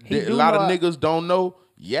notice that a lot of niggas don't know,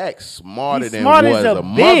 Yak's smarter than smart was as a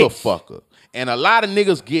bitch. motherfucker. And a lot of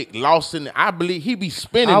niggas get lost in it. I believe he be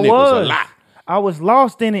spinning niggas a lot. I was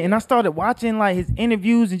lost in it, and I started watching, like, his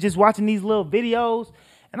interviews and just watching these little videos,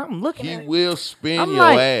 and I'm looking at it. He will spin your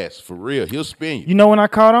ass, for real. He'll spin you. You know when I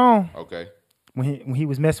caught on? Okay. When he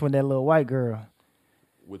was messing with that little white girl.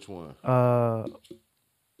 Which one?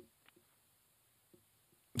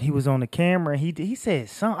 He was on the camera. He said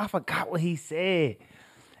something. I forgot what he said.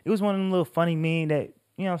 It was one of them little funny memes that,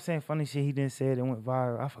 you know what I'm saying, funny shit he didn't say that went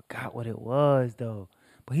viral. I forgot what it was, though.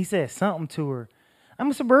 But he said something to her.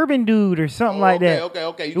 I'm a suburban dude or something like that.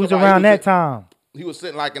 Okay. It was around that time. He was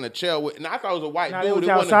sitting like in a chair with, and I thought it was a white dude. It was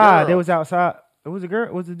outside. Wasn't a girl. It was outside. It was a girl.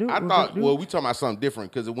 It was a dude. I thought, well, we talking about something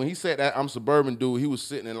different, because when he said that I'm suburban dude, he was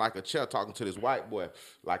sitting in like a chair talking to this white boy,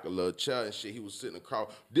 like a little chair and shit. He was sitting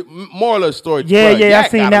across. Moral of the story. Yeah, I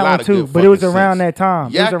seen that one too. But it was around that time.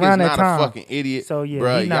 Yak it was around is that not time. a fucking idiot. So yeah,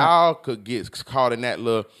 bruh, y'all could get caught in that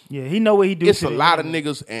little. Yeah, he know what he do. It's a lot of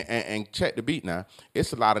niggas, and check the beat now.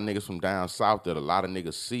 It's a lot of niggas from down south that a lot of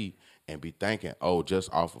niggas see and be thinking, oh,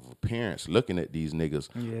 just off of appearance, looking at these niggas,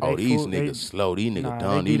 these niggas slow, these niggas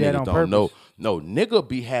dumb, these niggas don't know. No, nigga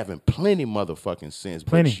be having plenty motherfucking sense,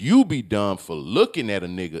 but you be dumb for looking at a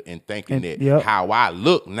nigga and thinking that how I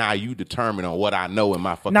look, now you determine on what I know in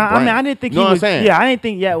my fucking brain. I mean, I didn't think you know what I'm saying? Yeah, I didn't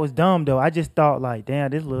think Yak was dumb, though. I just thought, like,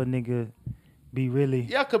 damn, this little nigga be really.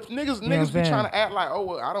 Yeah, because niggas be trying to act like, oh,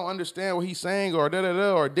 well, I don't understand what he's saying, or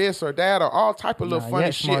da-da-da, or this or that, or all type of little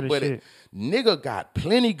funny shit, but nigga got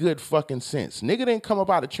plenty good fucking sense. Nigga didn't come up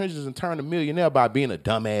out of the trenches and turn a millionaire by being a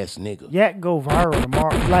dumbass nigga. Yak go viral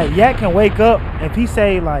tomorrow. Like, Yak can wake up, if he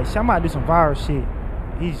say, like, I might do some viral shit,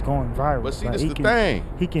 he's going viral. But see, like, this is the thing.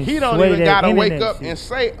 He don't even gotta wake up and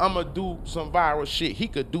say, I'm gonna do some viral shit. He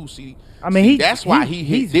could do, I mean, that's why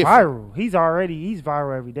he's viral. He's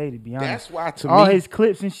viral every day, to be honest. That's why, to all me, his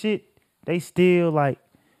clips and shit, they still, like,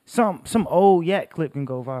 some old Yak clip can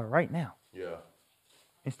go viral right now. Yeah.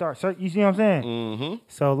 And start search. You see what I'm saying? Mm-hmm.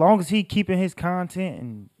 So long as he keeping his content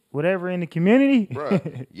and whatever in the community,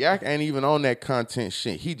 bruh, Yak ain't even on that content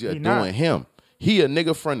shit. He just doing him. He a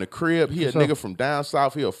nigga from the crib. He a nigga from down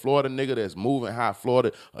south. He a Florida nigga that's moving high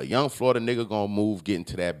Florida. A young Florida nigga gonna move, get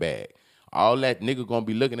into that bag. All that nigga gonna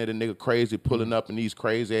be looking at a nigga crazy, pulling up in these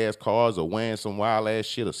crazy ass cars, or wearing some wild ass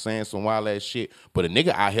shit, or saying some wild ass shit. But a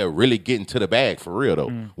nigga out here really getting to the bag for real though.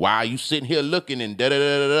 While you sitting here looking and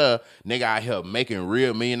da-da-da-da-da, nigga out here making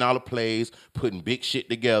real $1 million plays, putting big shit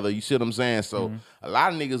together. You see what I'm saying? So a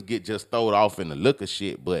lot of niggas get just thrown off in the look of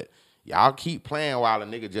shit, but y'all keep playing while a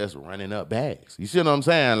nigga just running up bags. You see what I'm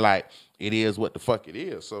saying? Like, it is what the fuck it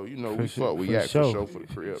is. So, you know, we fuck with Yak for sure for the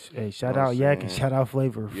crib. Hey, shout out Yak and shout out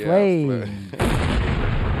Flavor Flav.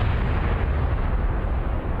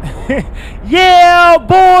 Yeah,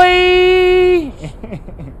 boy.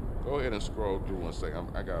 Go ahead and scroll through 1 second.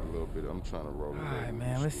 I got a little bit. I'm trying to roll it. All right,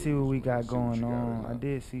 man. Let's see what we got going on. I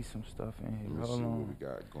did see some stuff in here. Hold on. What we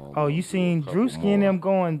got going Oh, you seen Drewski and them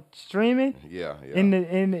going streaming? Yeah.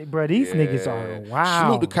 Bro, these niggas are wow.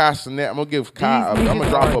 Salute to Kai Sinet. I'm gonna give Kai. I'm gonna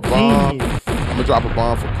drop a bomb. Genius. I'm gonna drop a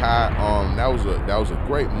bomb for Kai. That was a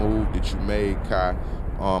great move that you made, Kai.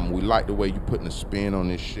 We like the way you putting a spin on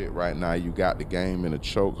this shit right now. You got the game in a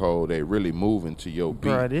chokehold. They really moving to your beat.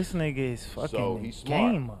 Bro, this nigga is fucking So the he's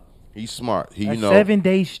smart. game up. He's smart. A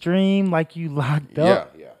 7-day stream like you locked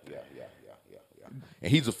up. Yeah. And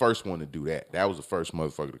he's the first one to do that. That was the first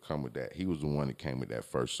motherfucker to come with that. He was the one that came with that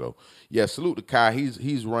first. So yeah, salute to Kai.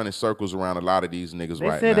 He's running circles around a lot of these niggas right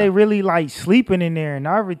now. They said they really like sleeping in there, and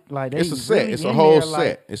it's a set. Really it's a whole set.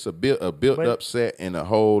 Like, it's a built up set in a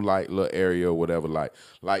whole like little area or whatever. Like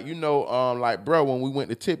like bro, when we went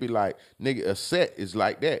to Tippy, like nigga, a set is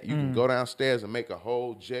like that. You can go downstairs and make a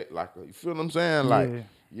whole jet. Like you feel what I'm saying? Like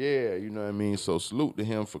yeah, you know what I mean. So salute to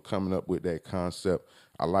him for coming up with that concept.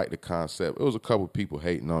 I like the concept. It was a couple people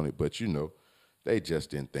hating on it, but they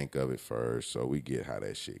just didn't think of it first. So we get how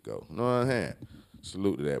that shit go. You know what I'm saying?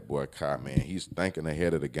 Salute to that boy Kai, man. He's thinking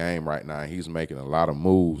ahead of the game right now. He's making a lot of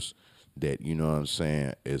moves that, you know what I'm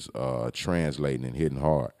saying, is translating and hitting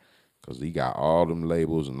hard. Because he got all them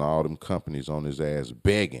labels and all them companies on his ass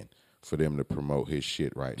begging for them to promote his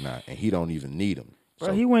shit right now. And he don't even need them.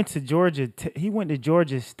 Bro, he went to Georgia. He went to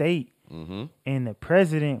Georgia State. And the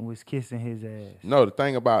president was kissing his ass. No, the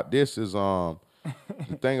thing about this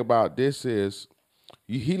is,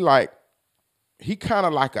 he kind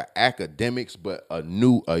of like a academics, but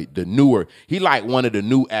the newer. He like one of the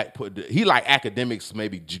new he like academics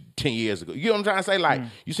maybe 10 years ago. You know what I'm trying to say? Like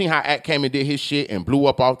you seen how Act came and did his shit and blew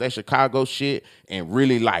up off that Chicago shit and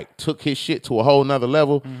really like took his shit to a whole nother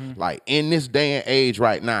level. Like in this day and age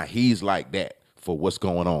right now, he's like that for what's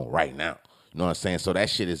going on right now. You know what I'm saying? So that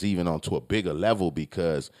shit is even on to a bigger level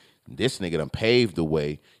because this nigga done paved the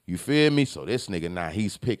way. You feel me? So this nigga now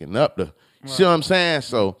he's picking up the, see what I'm saying?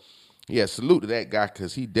 So yeah, salute to that guy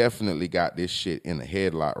because he definitely got this shit in the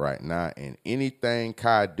headlock right now. And anything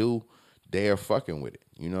Kai do, they're fucking with it.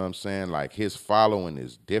 You know what I'm saying? Like his following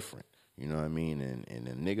is different. You know what I mean? And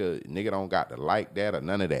the nigga don't got to like that or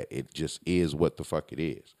none of that. It just is what the fuck it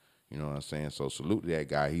is. You know what I'm saying? So salute to that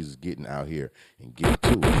guy. He's getting out here and getting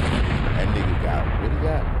to it. That nigga got, what he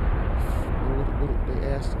got? What they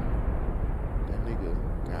asked him? That nigga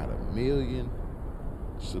got 1 million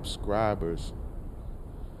subscribers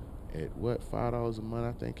at what, $5 a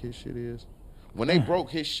month I think his shit is? When they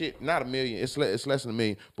broke his shit, not 1 million, it's less than 1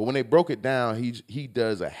 million, but when they broke it down, he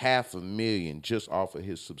does 500,000 just off of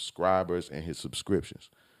his subscribers and his subscriptions.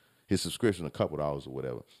 His subscription, a couple dollars or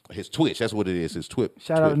whatever. His Twitch, that's what it is. His Twitch.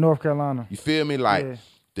 Shout out to North Carolina. You feel me? Like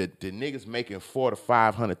the niggas making $400,000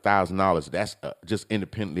 to $500,000. That's just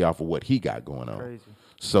independently off of what he got going on. Crazy.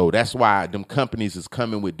 So that's why them companies is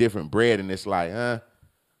coming with different bread, and it's like, I'm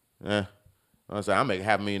saying I make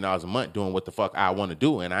 $500,000 a month doing what the fuck I want to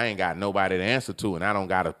do, and I ain't got nobody to answer to, and I don't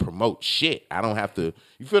gotta promote shit. I don't have to.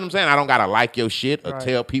 You feel what I'm saying? I don't gotta like your shit or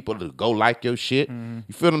tell people to go like your shit. You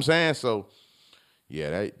feel what I'm saying? So.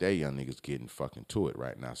 Yeah, that young nigga's getting fucking to it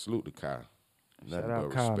right now. Salute to Kai. Shout out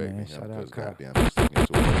Kai, man. Shout out Kai. Goddamn, he's sticking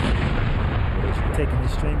to it. Taking the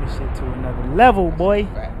streaming shit to another level, boy.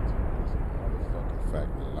 Fact. Motherfucking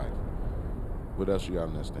fact of life. What else you got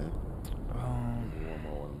on that stand? One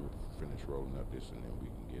more and we'll finish rolling up this and then we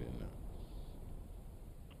can get in there.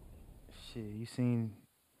 Shit, you seen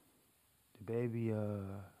the baby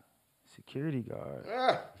security guard?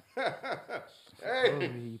 Hey,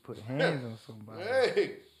 he put hands on somebody.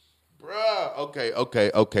 Hey, bruh.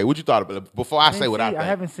 Okay. What you thought about it? Before I say what I think. I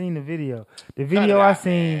haven't seen the video. The video I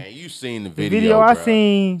seen. Man. You seen the video? The video I bruh.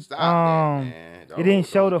 seen. Stop that, man. It didn't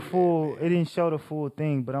show the full. It didn't show the full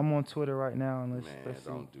thing. But I'm on Twitter right now. And let's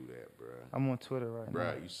don't do that, bruh. I'm on Twitter right now.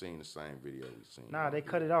 Bruh, you seen the same video we seen. Nah, they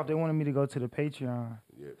cut it off. They wanted me to go to the Patreon.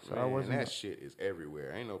 Yeah, so man, I wasn't. That shit is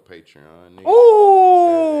everywhere. Ain't no Patreon. Nigga.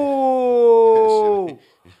 Ooh!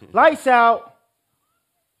 Lights out.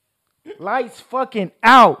 Lights fucking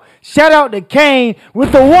out. Shout out to Kane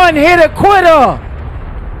with the one-hitter quitter.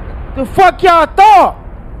 The fuck y'all thought?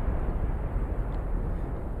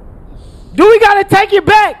 Do we gotta take it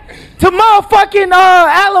back to motherfucking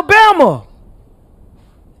Alabama?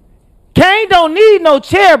 Kane don't need no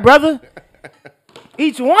chair, brother.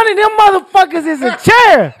 Each one of them motherfuckers is a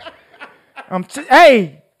chair.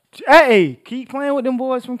 Hey, keep playing with them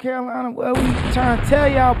boys from Carolina. Well, we trying to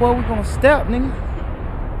tell y'all, boy, we gonna step, nigga.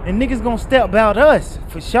 And niggas gonna step about us,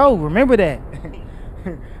 for sure. Remember that.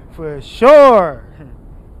 For sure.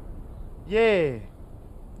 Yeah.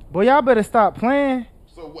 Boy, y'all better stop playing.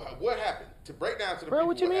 So what happened? To break down to the Bro, people,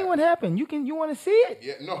 what you mean? happened? What happened? You want to see it?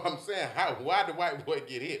 Yeah, no, I'm saying why the white boy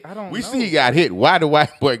get hit? I don't We know. see he got hit. Why the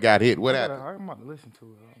white boy got hit? What happened? I'm about to listen to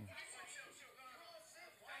it.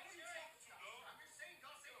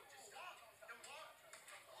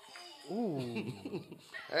 Ooh.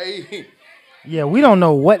 Hey. Yeah, we don't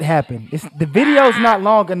know what happened. The video's not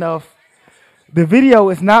long enough. The video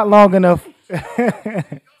is not long enough.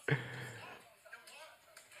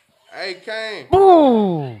 Hey, Kane.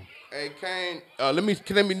 Ooh. Hey, Kane. Let me.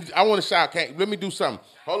 I want to shout, Kane. Let me do something.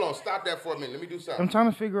 Hold on. Stop that for a minute. Let me do something. I'm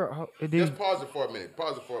trying to figure out how it is. Just pause it for a minute.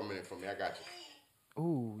 Pause it for a minute for me. I got you.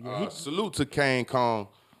 Ooh. Yeah, salute to Kane Kong,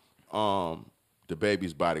 the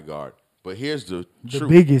baby's bodyguard. But here's the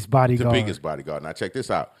biggest bodyguard. The biggest bodyguard. Now check this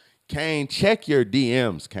out. Kane, check your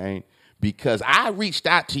DMs, Kane. Because I reached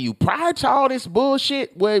out to you prior to all this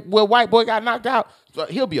bullshit where white boy got knocked out. So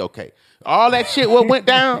he'll be okay. All that shit what went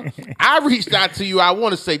down, I reached out to you, I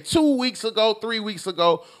want to say 2 weeks ago, 3 weeks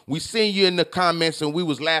ago. We seen you in the comments and we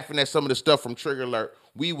was laughing at some of the stuff from Trigger Alert.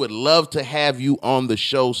 We would love to have you on the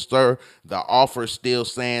show, sir. The offer still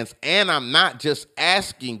stands. And I'm not just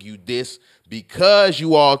asking you this because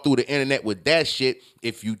you all through the internet with that shit.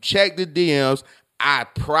 If you check the DMs, I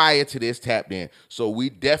prior to this tapped in. So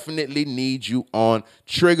we definitely need you on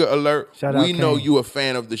Trigger Alert. We know you a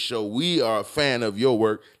fan of the show. We are a fan of your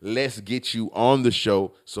work. Let's get you on the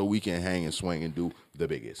show so we can hang and swing and do the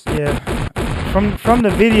biggest. Yeah. From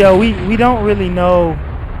the video, we don't really know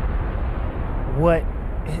what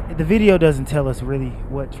the video doesn't tell us really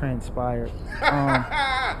what transpired.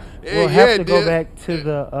 We'll have to go back to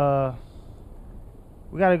the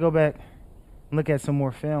we gotta go back. Look at some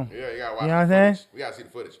more film. Yeah, you gotta watch. You know what I'm saying? We gotta see the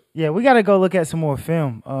footage. Yeah, we gotta go look at some more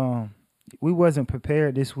film. We wasn't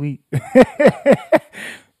prepared this week. I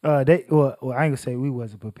ain't gonna say we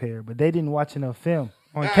wasn't prepared, but they didn't watch enough film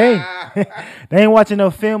on Kane. They ain't watching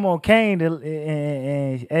enough film on Kane.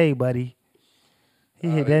 And hey, buddy, he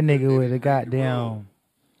hit that nigga with a goddamn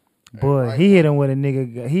boy. He hit him with a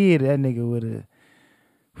nigga. He hit that nigga with a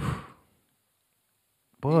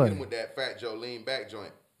boy. He hit him with that Fat Joe lean back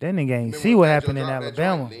joint. That nigga ain't see what happened in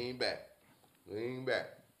Alabama. Lean back.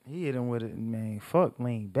 He hit him with it, man. Fuck,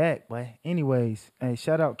 lean back, boy. Anyways, hey,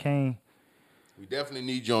 shout out Kane. We definitely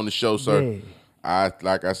need you on the show, sir. Yeah.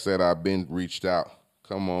 Like I said, I've been reached out.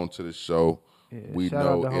 Come on to the show. Yeah, we shout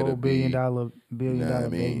know out the whole billion dollar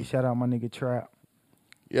baby. Shout out my nigga Trap.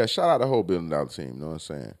 Yeah, shout out the whole $1 billion team. You know what I'm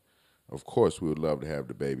saying? Of course, we would love to have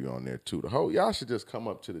the baby on there too. Y'all should just come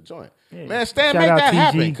up to the joint. Yeah. Man, Stan, make that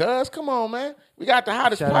happen, cuz. Come on, man. We got the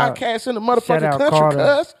hottest podcast in the motherfucking country,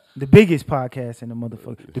 cuz. The biggest podcast in the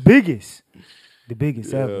motherfucker. The biggest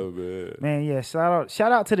ever. Man, yeah.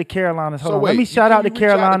 Shout out to the Carolinas. Hold on. Let me shout out the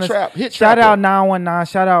Carolinas. Shout out 919.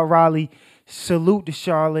 Shout out Raleigh. Salute to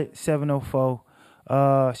Charlotte 704.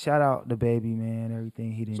 Shout out the baby, man.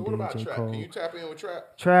 Everything he didn't do. So what about J. Trap? Cole. Can you tap in with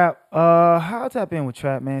Trap? Trap. I'll tap in with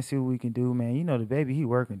Trap, man. See what we can do, man. You know the baby, he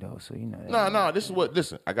working though, so you know. No. This is what.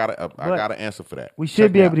 Listen, I got an answer for that. We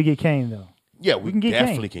should be able to get Kane though. Yeah, we can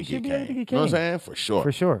definitely can get Kane. You know what I'm saying?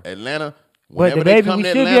 For sure. Atlanta. But the baby, we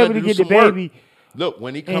should be able to get the baby. Look,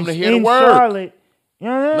 when he come to hear the word. Charlotte. You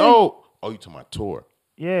know what I mean? No. Oh, you talking about tour?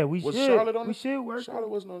 Yeah, we was should. Charlotte on we should work. Charlotte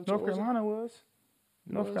wasn't on the tour. North Carolina was.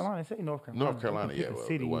 North Carolina, say North Carolina. North Carolina, yeah. The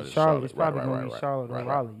city. It Charlotte. It's probably going to be Charlotte or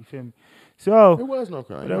Raleigh. You feel me? So it was North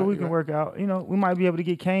Carolina. Whatever we can work out. You know, we might be able to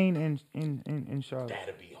get Kane in Charlotte.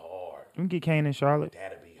 That'd be hard. We can get Kane in Charlotte.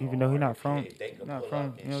 That'd be hard. Even though he's not from. If they could pull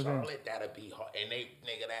up in Charlotte, that'd be hard. And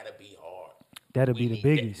that'd be hard. That'd be the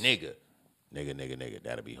biggest. Nigga.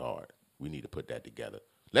 That'd be hard. We need to put that together.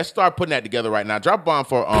 Let's start putting that together right now. Drop a bomb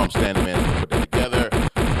for Standing Man. Put that together.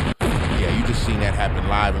 Yeah, you just seen that happen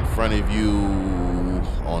live in front of you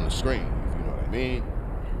on the screen. If you know what I mean.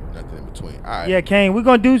 Nothing in between. All right. Yeah, Kane, we're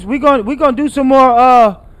gonna do some more.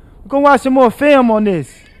 We're gonna watch some more film on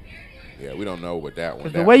this. Yeah, we don't know what that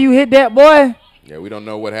one. The way you hit that, boy. Yeah, we don't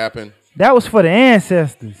know what happened. That was for the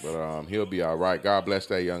ancestors. But he'll be all right. God bless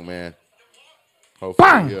that young man. Hopefully,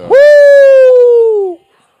 bang! Woo!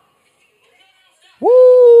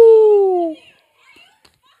 Woo!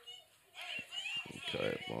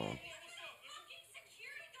 Okay, boom.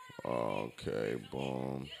 Okay,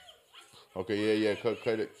 boom. Okay, yeah.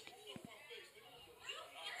 Cut it.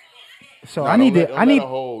 So I need a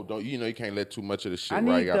whole. Don't you know you can't let too much of the shit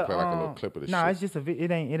right? You gotta play like a little clip of the shit. Nah, it's just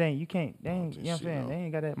it ain't. You can't. They ain't. You know what I'm saying? They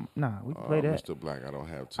ain't got that. Nah, we can play that. Mr. Black, I don't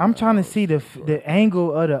have time. I'm trying to see the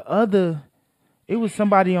angle of the other. It was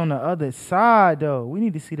somebody on the other side though. We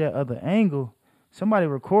need to see that other angle. Somebody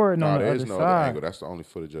recording on the other side. Other angle. That's the only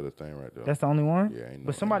footage of the thing right there. That's the only one? Yeah, ain't no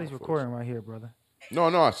but somebody's recording right here, brother. No,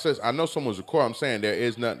 no. I know someone's recording. I'm saying there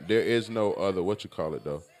is not. There is no other. What you call it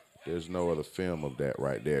though? There's no other film of that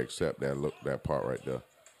right there except that part right there.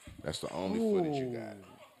 That's the only footage you got.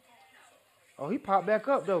 Oh, he popped back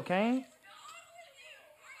up though, Kane.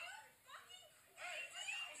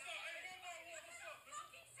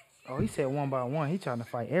 Oh, he said one by one. He trying to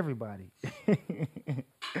fight everybody.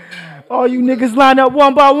 All you niggas line up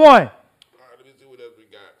one by one. All right, let me see what else we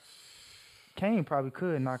got. Kane probably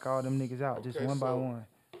could knock all them niggas out just one by one.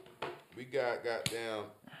 We got goddamn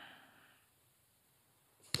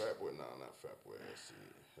Fat Boy. No, not Fat Boy. Let's see.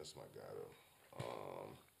 That's my guy though.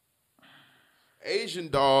 Asian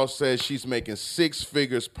Doll says she's making 6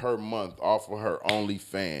 figures per month off of her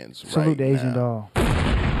OnlyFans. Salute the Asian Doll.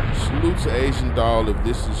 Salute to Asian Doll. If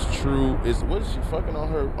this is true, what is she fucking on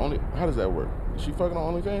her only? How does that work? Is she fucking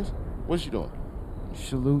on OnlyFans? What is she doing?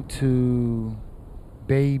 Salute to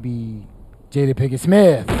baby Jada Pinkett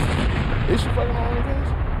Smith. Is she fucking on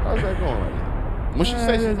OnlyFans? How's that going right now? When she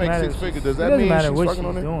says she makes 6 figures, does that mean she's fucking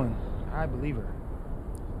on it? Doing. I believe her.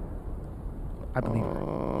 I believe her.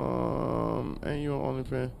 And you on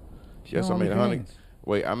OnlyFans? Yes, I made 100.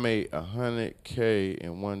 Wait, I made 100K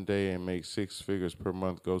in one day and make 6 figures per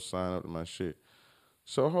month. Go sign up to my shit.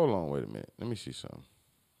 So hold on, wait a minute. Let me see something.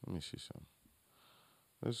 Let me see something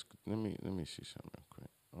real quick.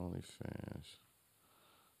 OnlyFans.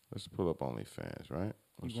 Let's pull up OnlyFans, right?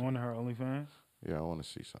 You going to her OnlyFans? Yeah, I want to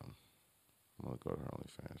see something. I'm gonna go to her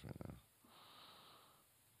OnlyFans right now.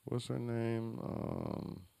 What's her name?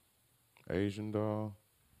 Asian Doll.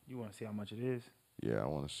 You want to see how much it is? Yeah, I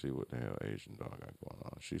want to see what the hell Asian Doll got going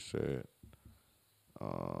on. She said,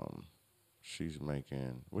 she's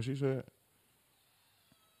making what she said.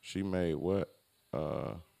 She made what?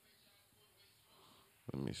 Let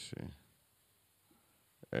me see.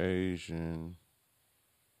 Asian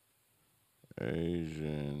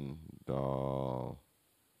Doll.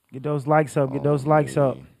 Get those likes up. Get those likes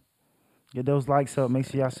up. Get those likes up. Make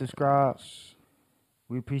sure y'all subscribe.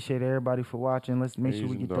 We appreciate everybody for watching. Let's make sure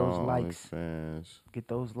we get those likes. Get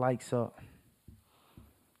those likes up.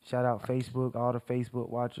 Shout out Facebook, all the Facebook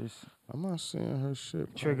watchers. I'm not seeing her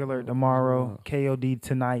shit. Trigger alert tomorrow. KOD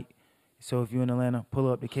tonight. So if you're in Atlanta,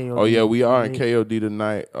 pull up the KOD. Oh yeah, we are in KOD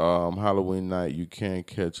tonight. Halloween night. You can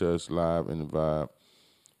catch us live in the vibe.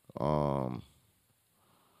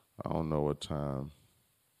 I don't know what time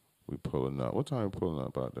we pulling up. What time we pulling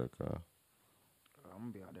up out there, Kyle? I'm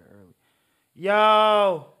gonna be out there early.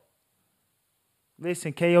 Yo,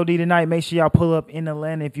 listen, KOD tonight. Make sure y'all pull up in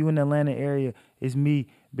Atlanta. If you in the Atlanta area, it's me,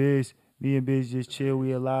 Biz. Me and Biz just chill.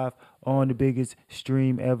 We alive on the biggest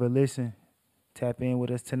stream ever. Listen, tap in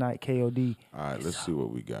with us tonight, KOD. All right, let's see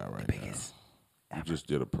what we got right now. We just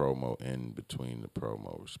did a promo in between the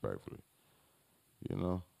promo, respectfully. You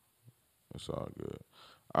know, it's all good.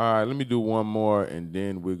 All right, let me do one more, and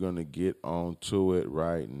then we're going to get on to it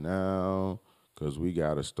right now because we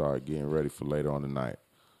got to start getting ready for later on tonight.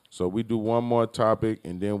 So we do one more topic,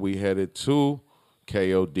 and then we headed to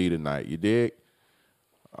KOD tonight. You dig?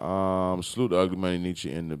 Salute the Ugly Money Nietzsche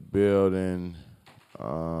in the building.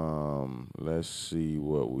 Let's see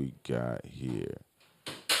what we got here.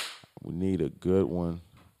 We need a good one.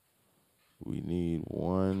 We need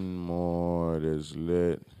one more that's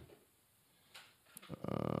lit.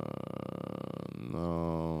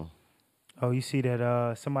 No. Oh, you see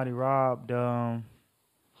that somebody robbed the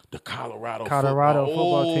Colorado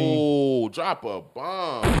football team. Oh, drop a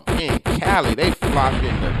bomb in Cali. They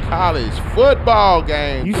flocking the college football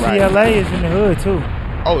game. UCLA is in the hood too.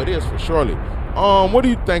 Oh, it is for surely. What do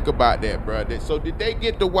you think about that, bro? So did they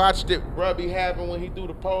get to watch that bro be having when he do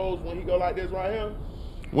the pose, when he go like this right here?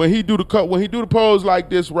 When he do the pose like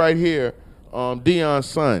this right here, Deion's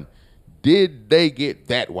son, did they get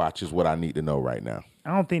that watch is what I need to know right now.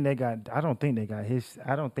 I don't think they got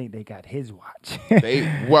his watch. They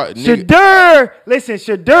what? Shadur, listen,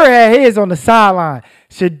 Shadur had his on the sideline.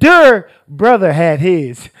 Shadur brother had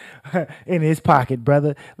his in his pocket,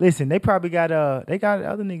 brother. Listen, they probably got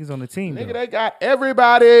other niggas on the team. Nigga, they got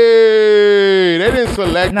everybody. They didn't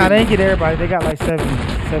select. Nah, they didn't get everybody. They got like seven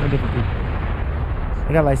different people.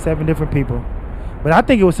 They got like 7 different people. But I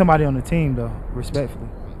think it was somebody on the team though, respectfully.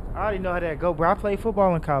 I already know how that go, bro. I played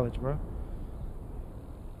football in college, bro.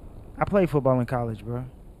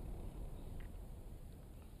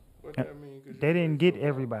 What that mean? They didn't get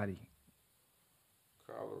everybody.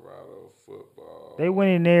 Colorado football. They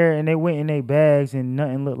went in there and they went in their bags and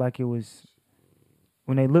nothing looked like it was.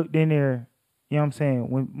 When they looked in there, you know what I'm saying?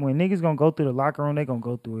 When niggas gonna go through the locker room, they gonna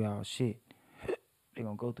go through y'all shit. They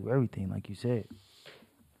gonna go through everything, like you said.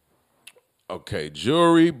 Okay,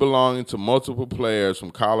 jewelry belonging to multiple players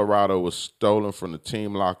from Colorado was stolen from the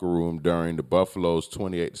team locker room during the Buffalo's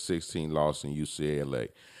 28-16 loss in UCLA.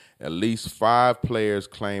 At least 5 players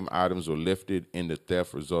claim items were lifted in the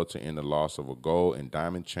theft, resulting in the loss of a gold and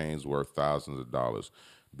diamond chains worth thousands of dollars.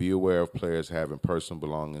 Be aware of players having personal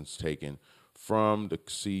belongings taken from the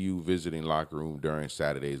CU visiting locker room during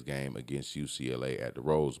Saturday's game against UCLA at the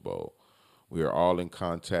Rose Bowl. We are all in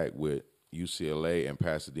contact with UCLA and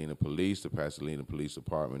Pasadena Police. The Pasadena Police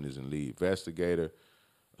Department is in lead investigator.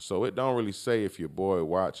 So it don't really say if your boy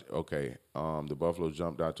watch. Okay, the Buffalo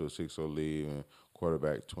jumped out to a 6-0 lead and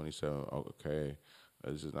quarterback 27. Okay,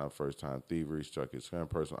 this is not the first time thievery struck his hand.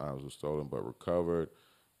 Personal items were stolen but recovered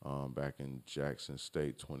back in Jackson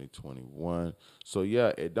State 2021. So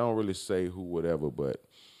yeah, it don't really say who whatever, but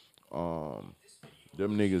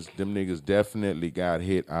them niggas definitely got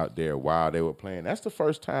hit out there while they were playing. That's the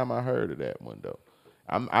first time I heard of that one though.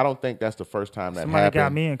 I don't think that's the first time that Somebody happened.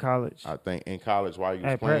 got me in college. I think in college while you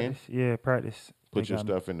was At playing. practice. Yeah, practice. Put your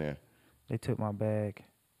stuff in there. They took my bag.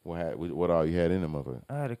 What all you had in them of it?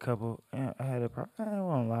 I had a couple. I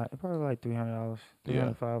won't lie. Probably like $300.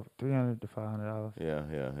 $300 to $500. Yeah.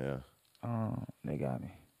 They got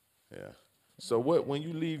me. Yeah. So when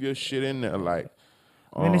you leave your shit in there, like,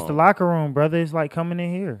 Man, it's the locker room, brother. It's like coming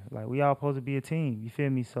in here. Like, we all supposed to be a team. You feel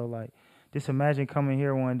me? So, like, just imagine coming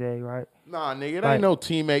here one day, right? Nah, nigga, it ain't no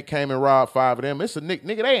teammate came and robbed 5 of them. It's a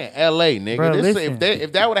nigga, they in L.A., nigga. Bro,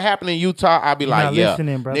 If that would have happened in Utah, I'd be like, yeah,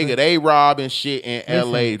 nigga, they robbing shit in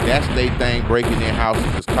L.A. That's they thing, breaking their houses.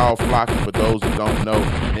 It's called flocking for those who don't know.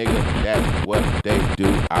 Nigga, that's what they do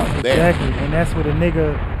out there. Exactly, and that's what a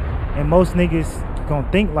nigga, and most niggas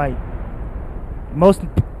gonna think like,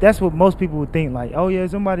 that's what most people would think, like, oh yeah,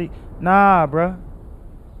 somebody, nah, bruh.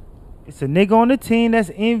 It's a nigga on the team that's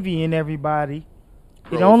envying everybody.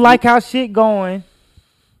 He don't like how shit going.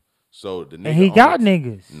 So the nigga and he got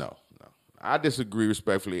niggas. No. I disagree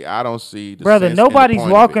respectfully. I don't see the brother, sense nobody's and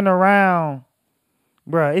the point walking around.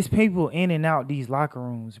 Bruh, it's people in and out these locker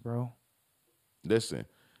rooms, bro. Listen.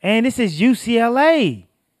 And this is UCLA.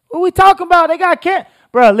 What we talking about? They got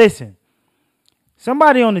Bruh, listen.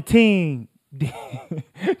 Somebody on the team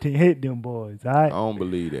to hit them boys, all right? I don't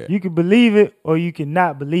believe that. You can believe it or you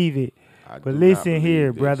cannot believe it. But listen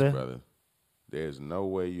here, brother. There's no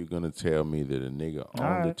way you're going to tell me that a nigga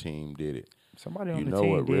on the team did it. Somebody on the team You know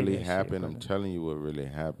what really did happened? Shit, I'm telling you what really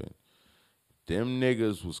happened. Them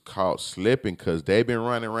niggas was caught slipping because they been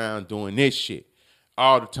running around doing this shit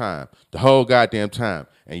all the time, the whole goddamn time.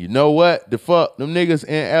 And you know what? The fuck them niggas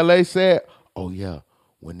in L.A. said? Oh, yeah.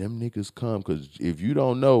 When them niggas come, because if you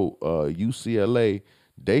don't know, UCLA,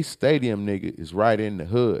 they stadium, nigga, is right in the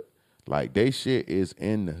hood. Like, they shit is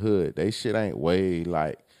in the hood. They shit ain't way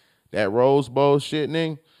like that Rose Bowl shit,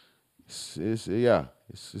 nigga.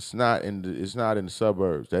 It's not in the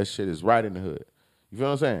suburbs. That shit is right in the hood. You feel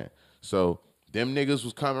what I'm saying? So them niggas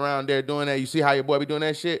was coming around there doing that. You see how your boy be doing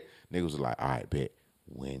that shit? Niggas was like, all right, bet.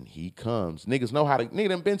 When he comes, niggas know how to. Nigga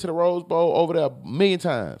done been to the Rose Bowl over there a million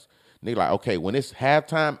times. Nigga like, okay, when it's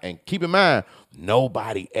halftime, and keep in mind,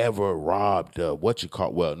 nobody ever robbed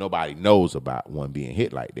nobody knows about one being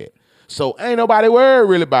hit like that. So ain't nobody worried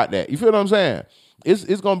really about that. You feel what I'm saying?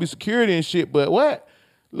 It's gonna be security and shit, but what?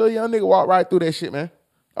 Little young nigga walk right through that shit, man.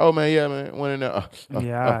 Oh man, yeah, man. Went in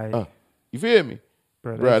there. You feel me?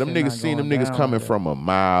 Bro, them niggas seen them niggas coming from a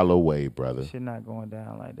mile away, brother. Shit not going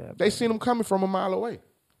down like that. They seen them coming from a mile away.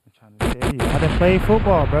 I'm trying to tell you, I done played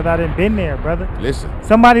football, brother. I done been there, brother. Listen.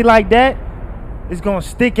 Somebody like that is gonna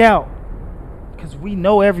stick out. Because we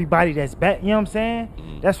know everybody that's back, you know what I'm saying?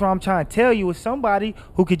 Mm-hmm. That's what I'm trying to tell you. Is somebody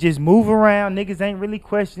who could just move around. Niggas ain't really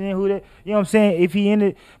questioning who that, you know what I'm saying? If he in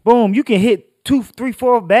it, boom, you can hit 2, 3,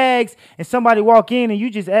 4 bags and somebody walk in and you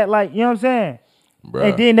just act like, you know what I'm saying? Bruh.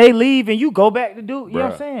 And then they leave and you go back to do, you know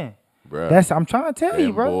what I'm saying? Bruh. I'm trying to tell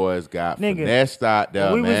you, bro. Boys got finessed out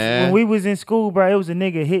there, man. When we was in school, bro, it was a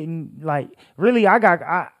nigga hitting, like, really,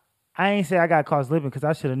 I ain't say I got caught slipping because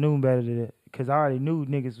I should have known better than that because I already knew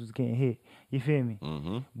niggas was getting hit. You feel me?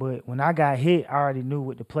 Mm-hmm. But when I got hit, I already knew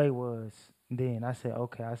what the play was. Then I said,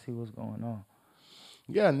 okay, I see what's going on.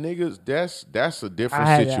 Yeah, niggas, that's a different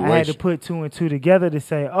situation. I had to put 2 and 2 together to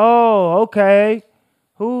say, oh, okay,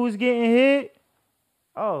 who was getting hit?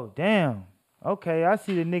 Oh, damn. Okay, I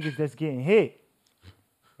see the niggas that's getting hit.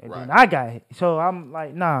 And then I got hit. So I'm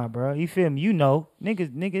like, nah, bro. You feel me? You know,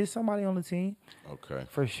 niggas, it's somebody on the team. Okay.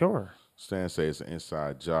 For sure. Stan say it's an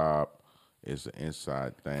inside job. It's an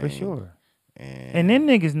inside thing. For sure. And then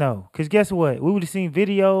niggas know. Because guess what? We would have seen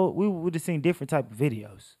we would have seen different type of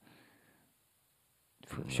videos.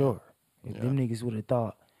 For sure. If them niggas would have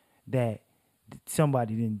thought that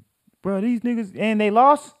somebody didn't, bro, these niggas, and they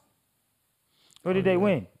lost. Or did they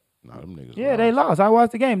win? Nah, them niggas Yeah, lost. they lost. I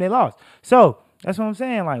watched the game. They lost. So that's what I'm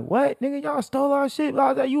saying. Like, what? Nigga, y'all stole our shit.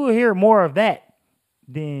 You will hear more of that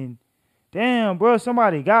than, damn, bro,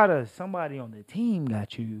 somebody got us. Somebody on the team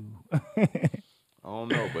got you. I don't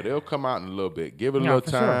know, but it'll come out in a little bit. Give it a Nah, little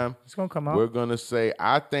for time. sure. It's going to come out. We're going to say,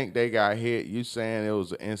 I think they got hit. You saying it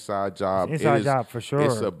was an inside job. Inside job for sure.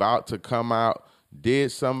 It's about to come out.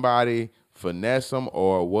 Did somebody finesse them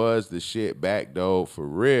or was the shit backdoored for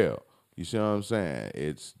real? You see what I'm saying?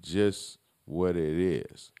 It's just what it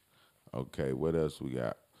is. Okay, what else we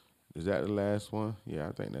got? Is that the last one? Yeah,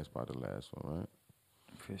 I think that's about the last one, right?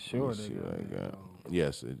 For sure. See what I got.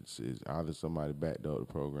 Yes, it's either somebody backdoored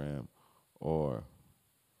the program or,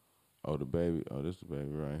 the baby. Oh, this is the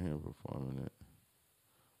baby right here performing it.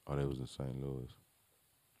 Oh, they was in St. Louis.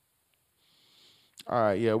 All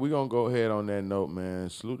right, yeah, we're going to go ahead on that note, man.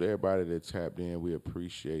 Salute to everybody that tapped in. We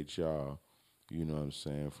appreciate y'all, you know what I'm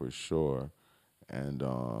saying, for sure. And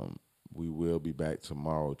we will be back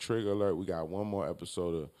tomorrow. Trigger alert, we got one more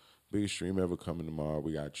episode of Biggest Stream Ever coming tomorrow.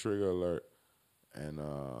 We got Trigger alert. And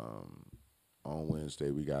on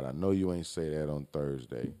Wednesday, we got I Know You Ain't Say That on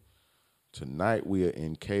Thursday. Tonight, we are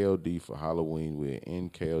in KOD for Halloween. We're in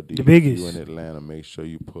KOD. The biggest. If you're in Atlanta, make sure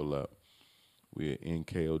you pull up. We're in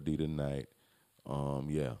KOD tonight.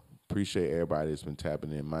 Yeah. Appreciate everybody that's been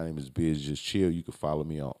tapping in. My name is Biz Just Chill. You can follow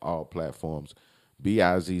me on all platforms.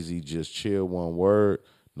 BIZZ Just Chill, one word.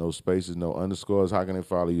 No spaces, no underscores. How can they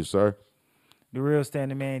follow you, sir? The Real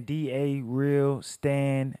Standing Man, DA Real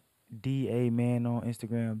Stand DA Man on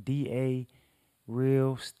Instagram. DA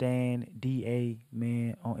Real Stand DA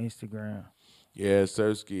Man on Instagram. Yeah,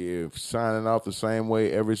 Sersky, if signing off the same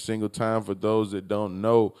way every single time. For those that don't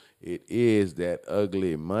know, it is that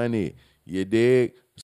ugly money. You dig?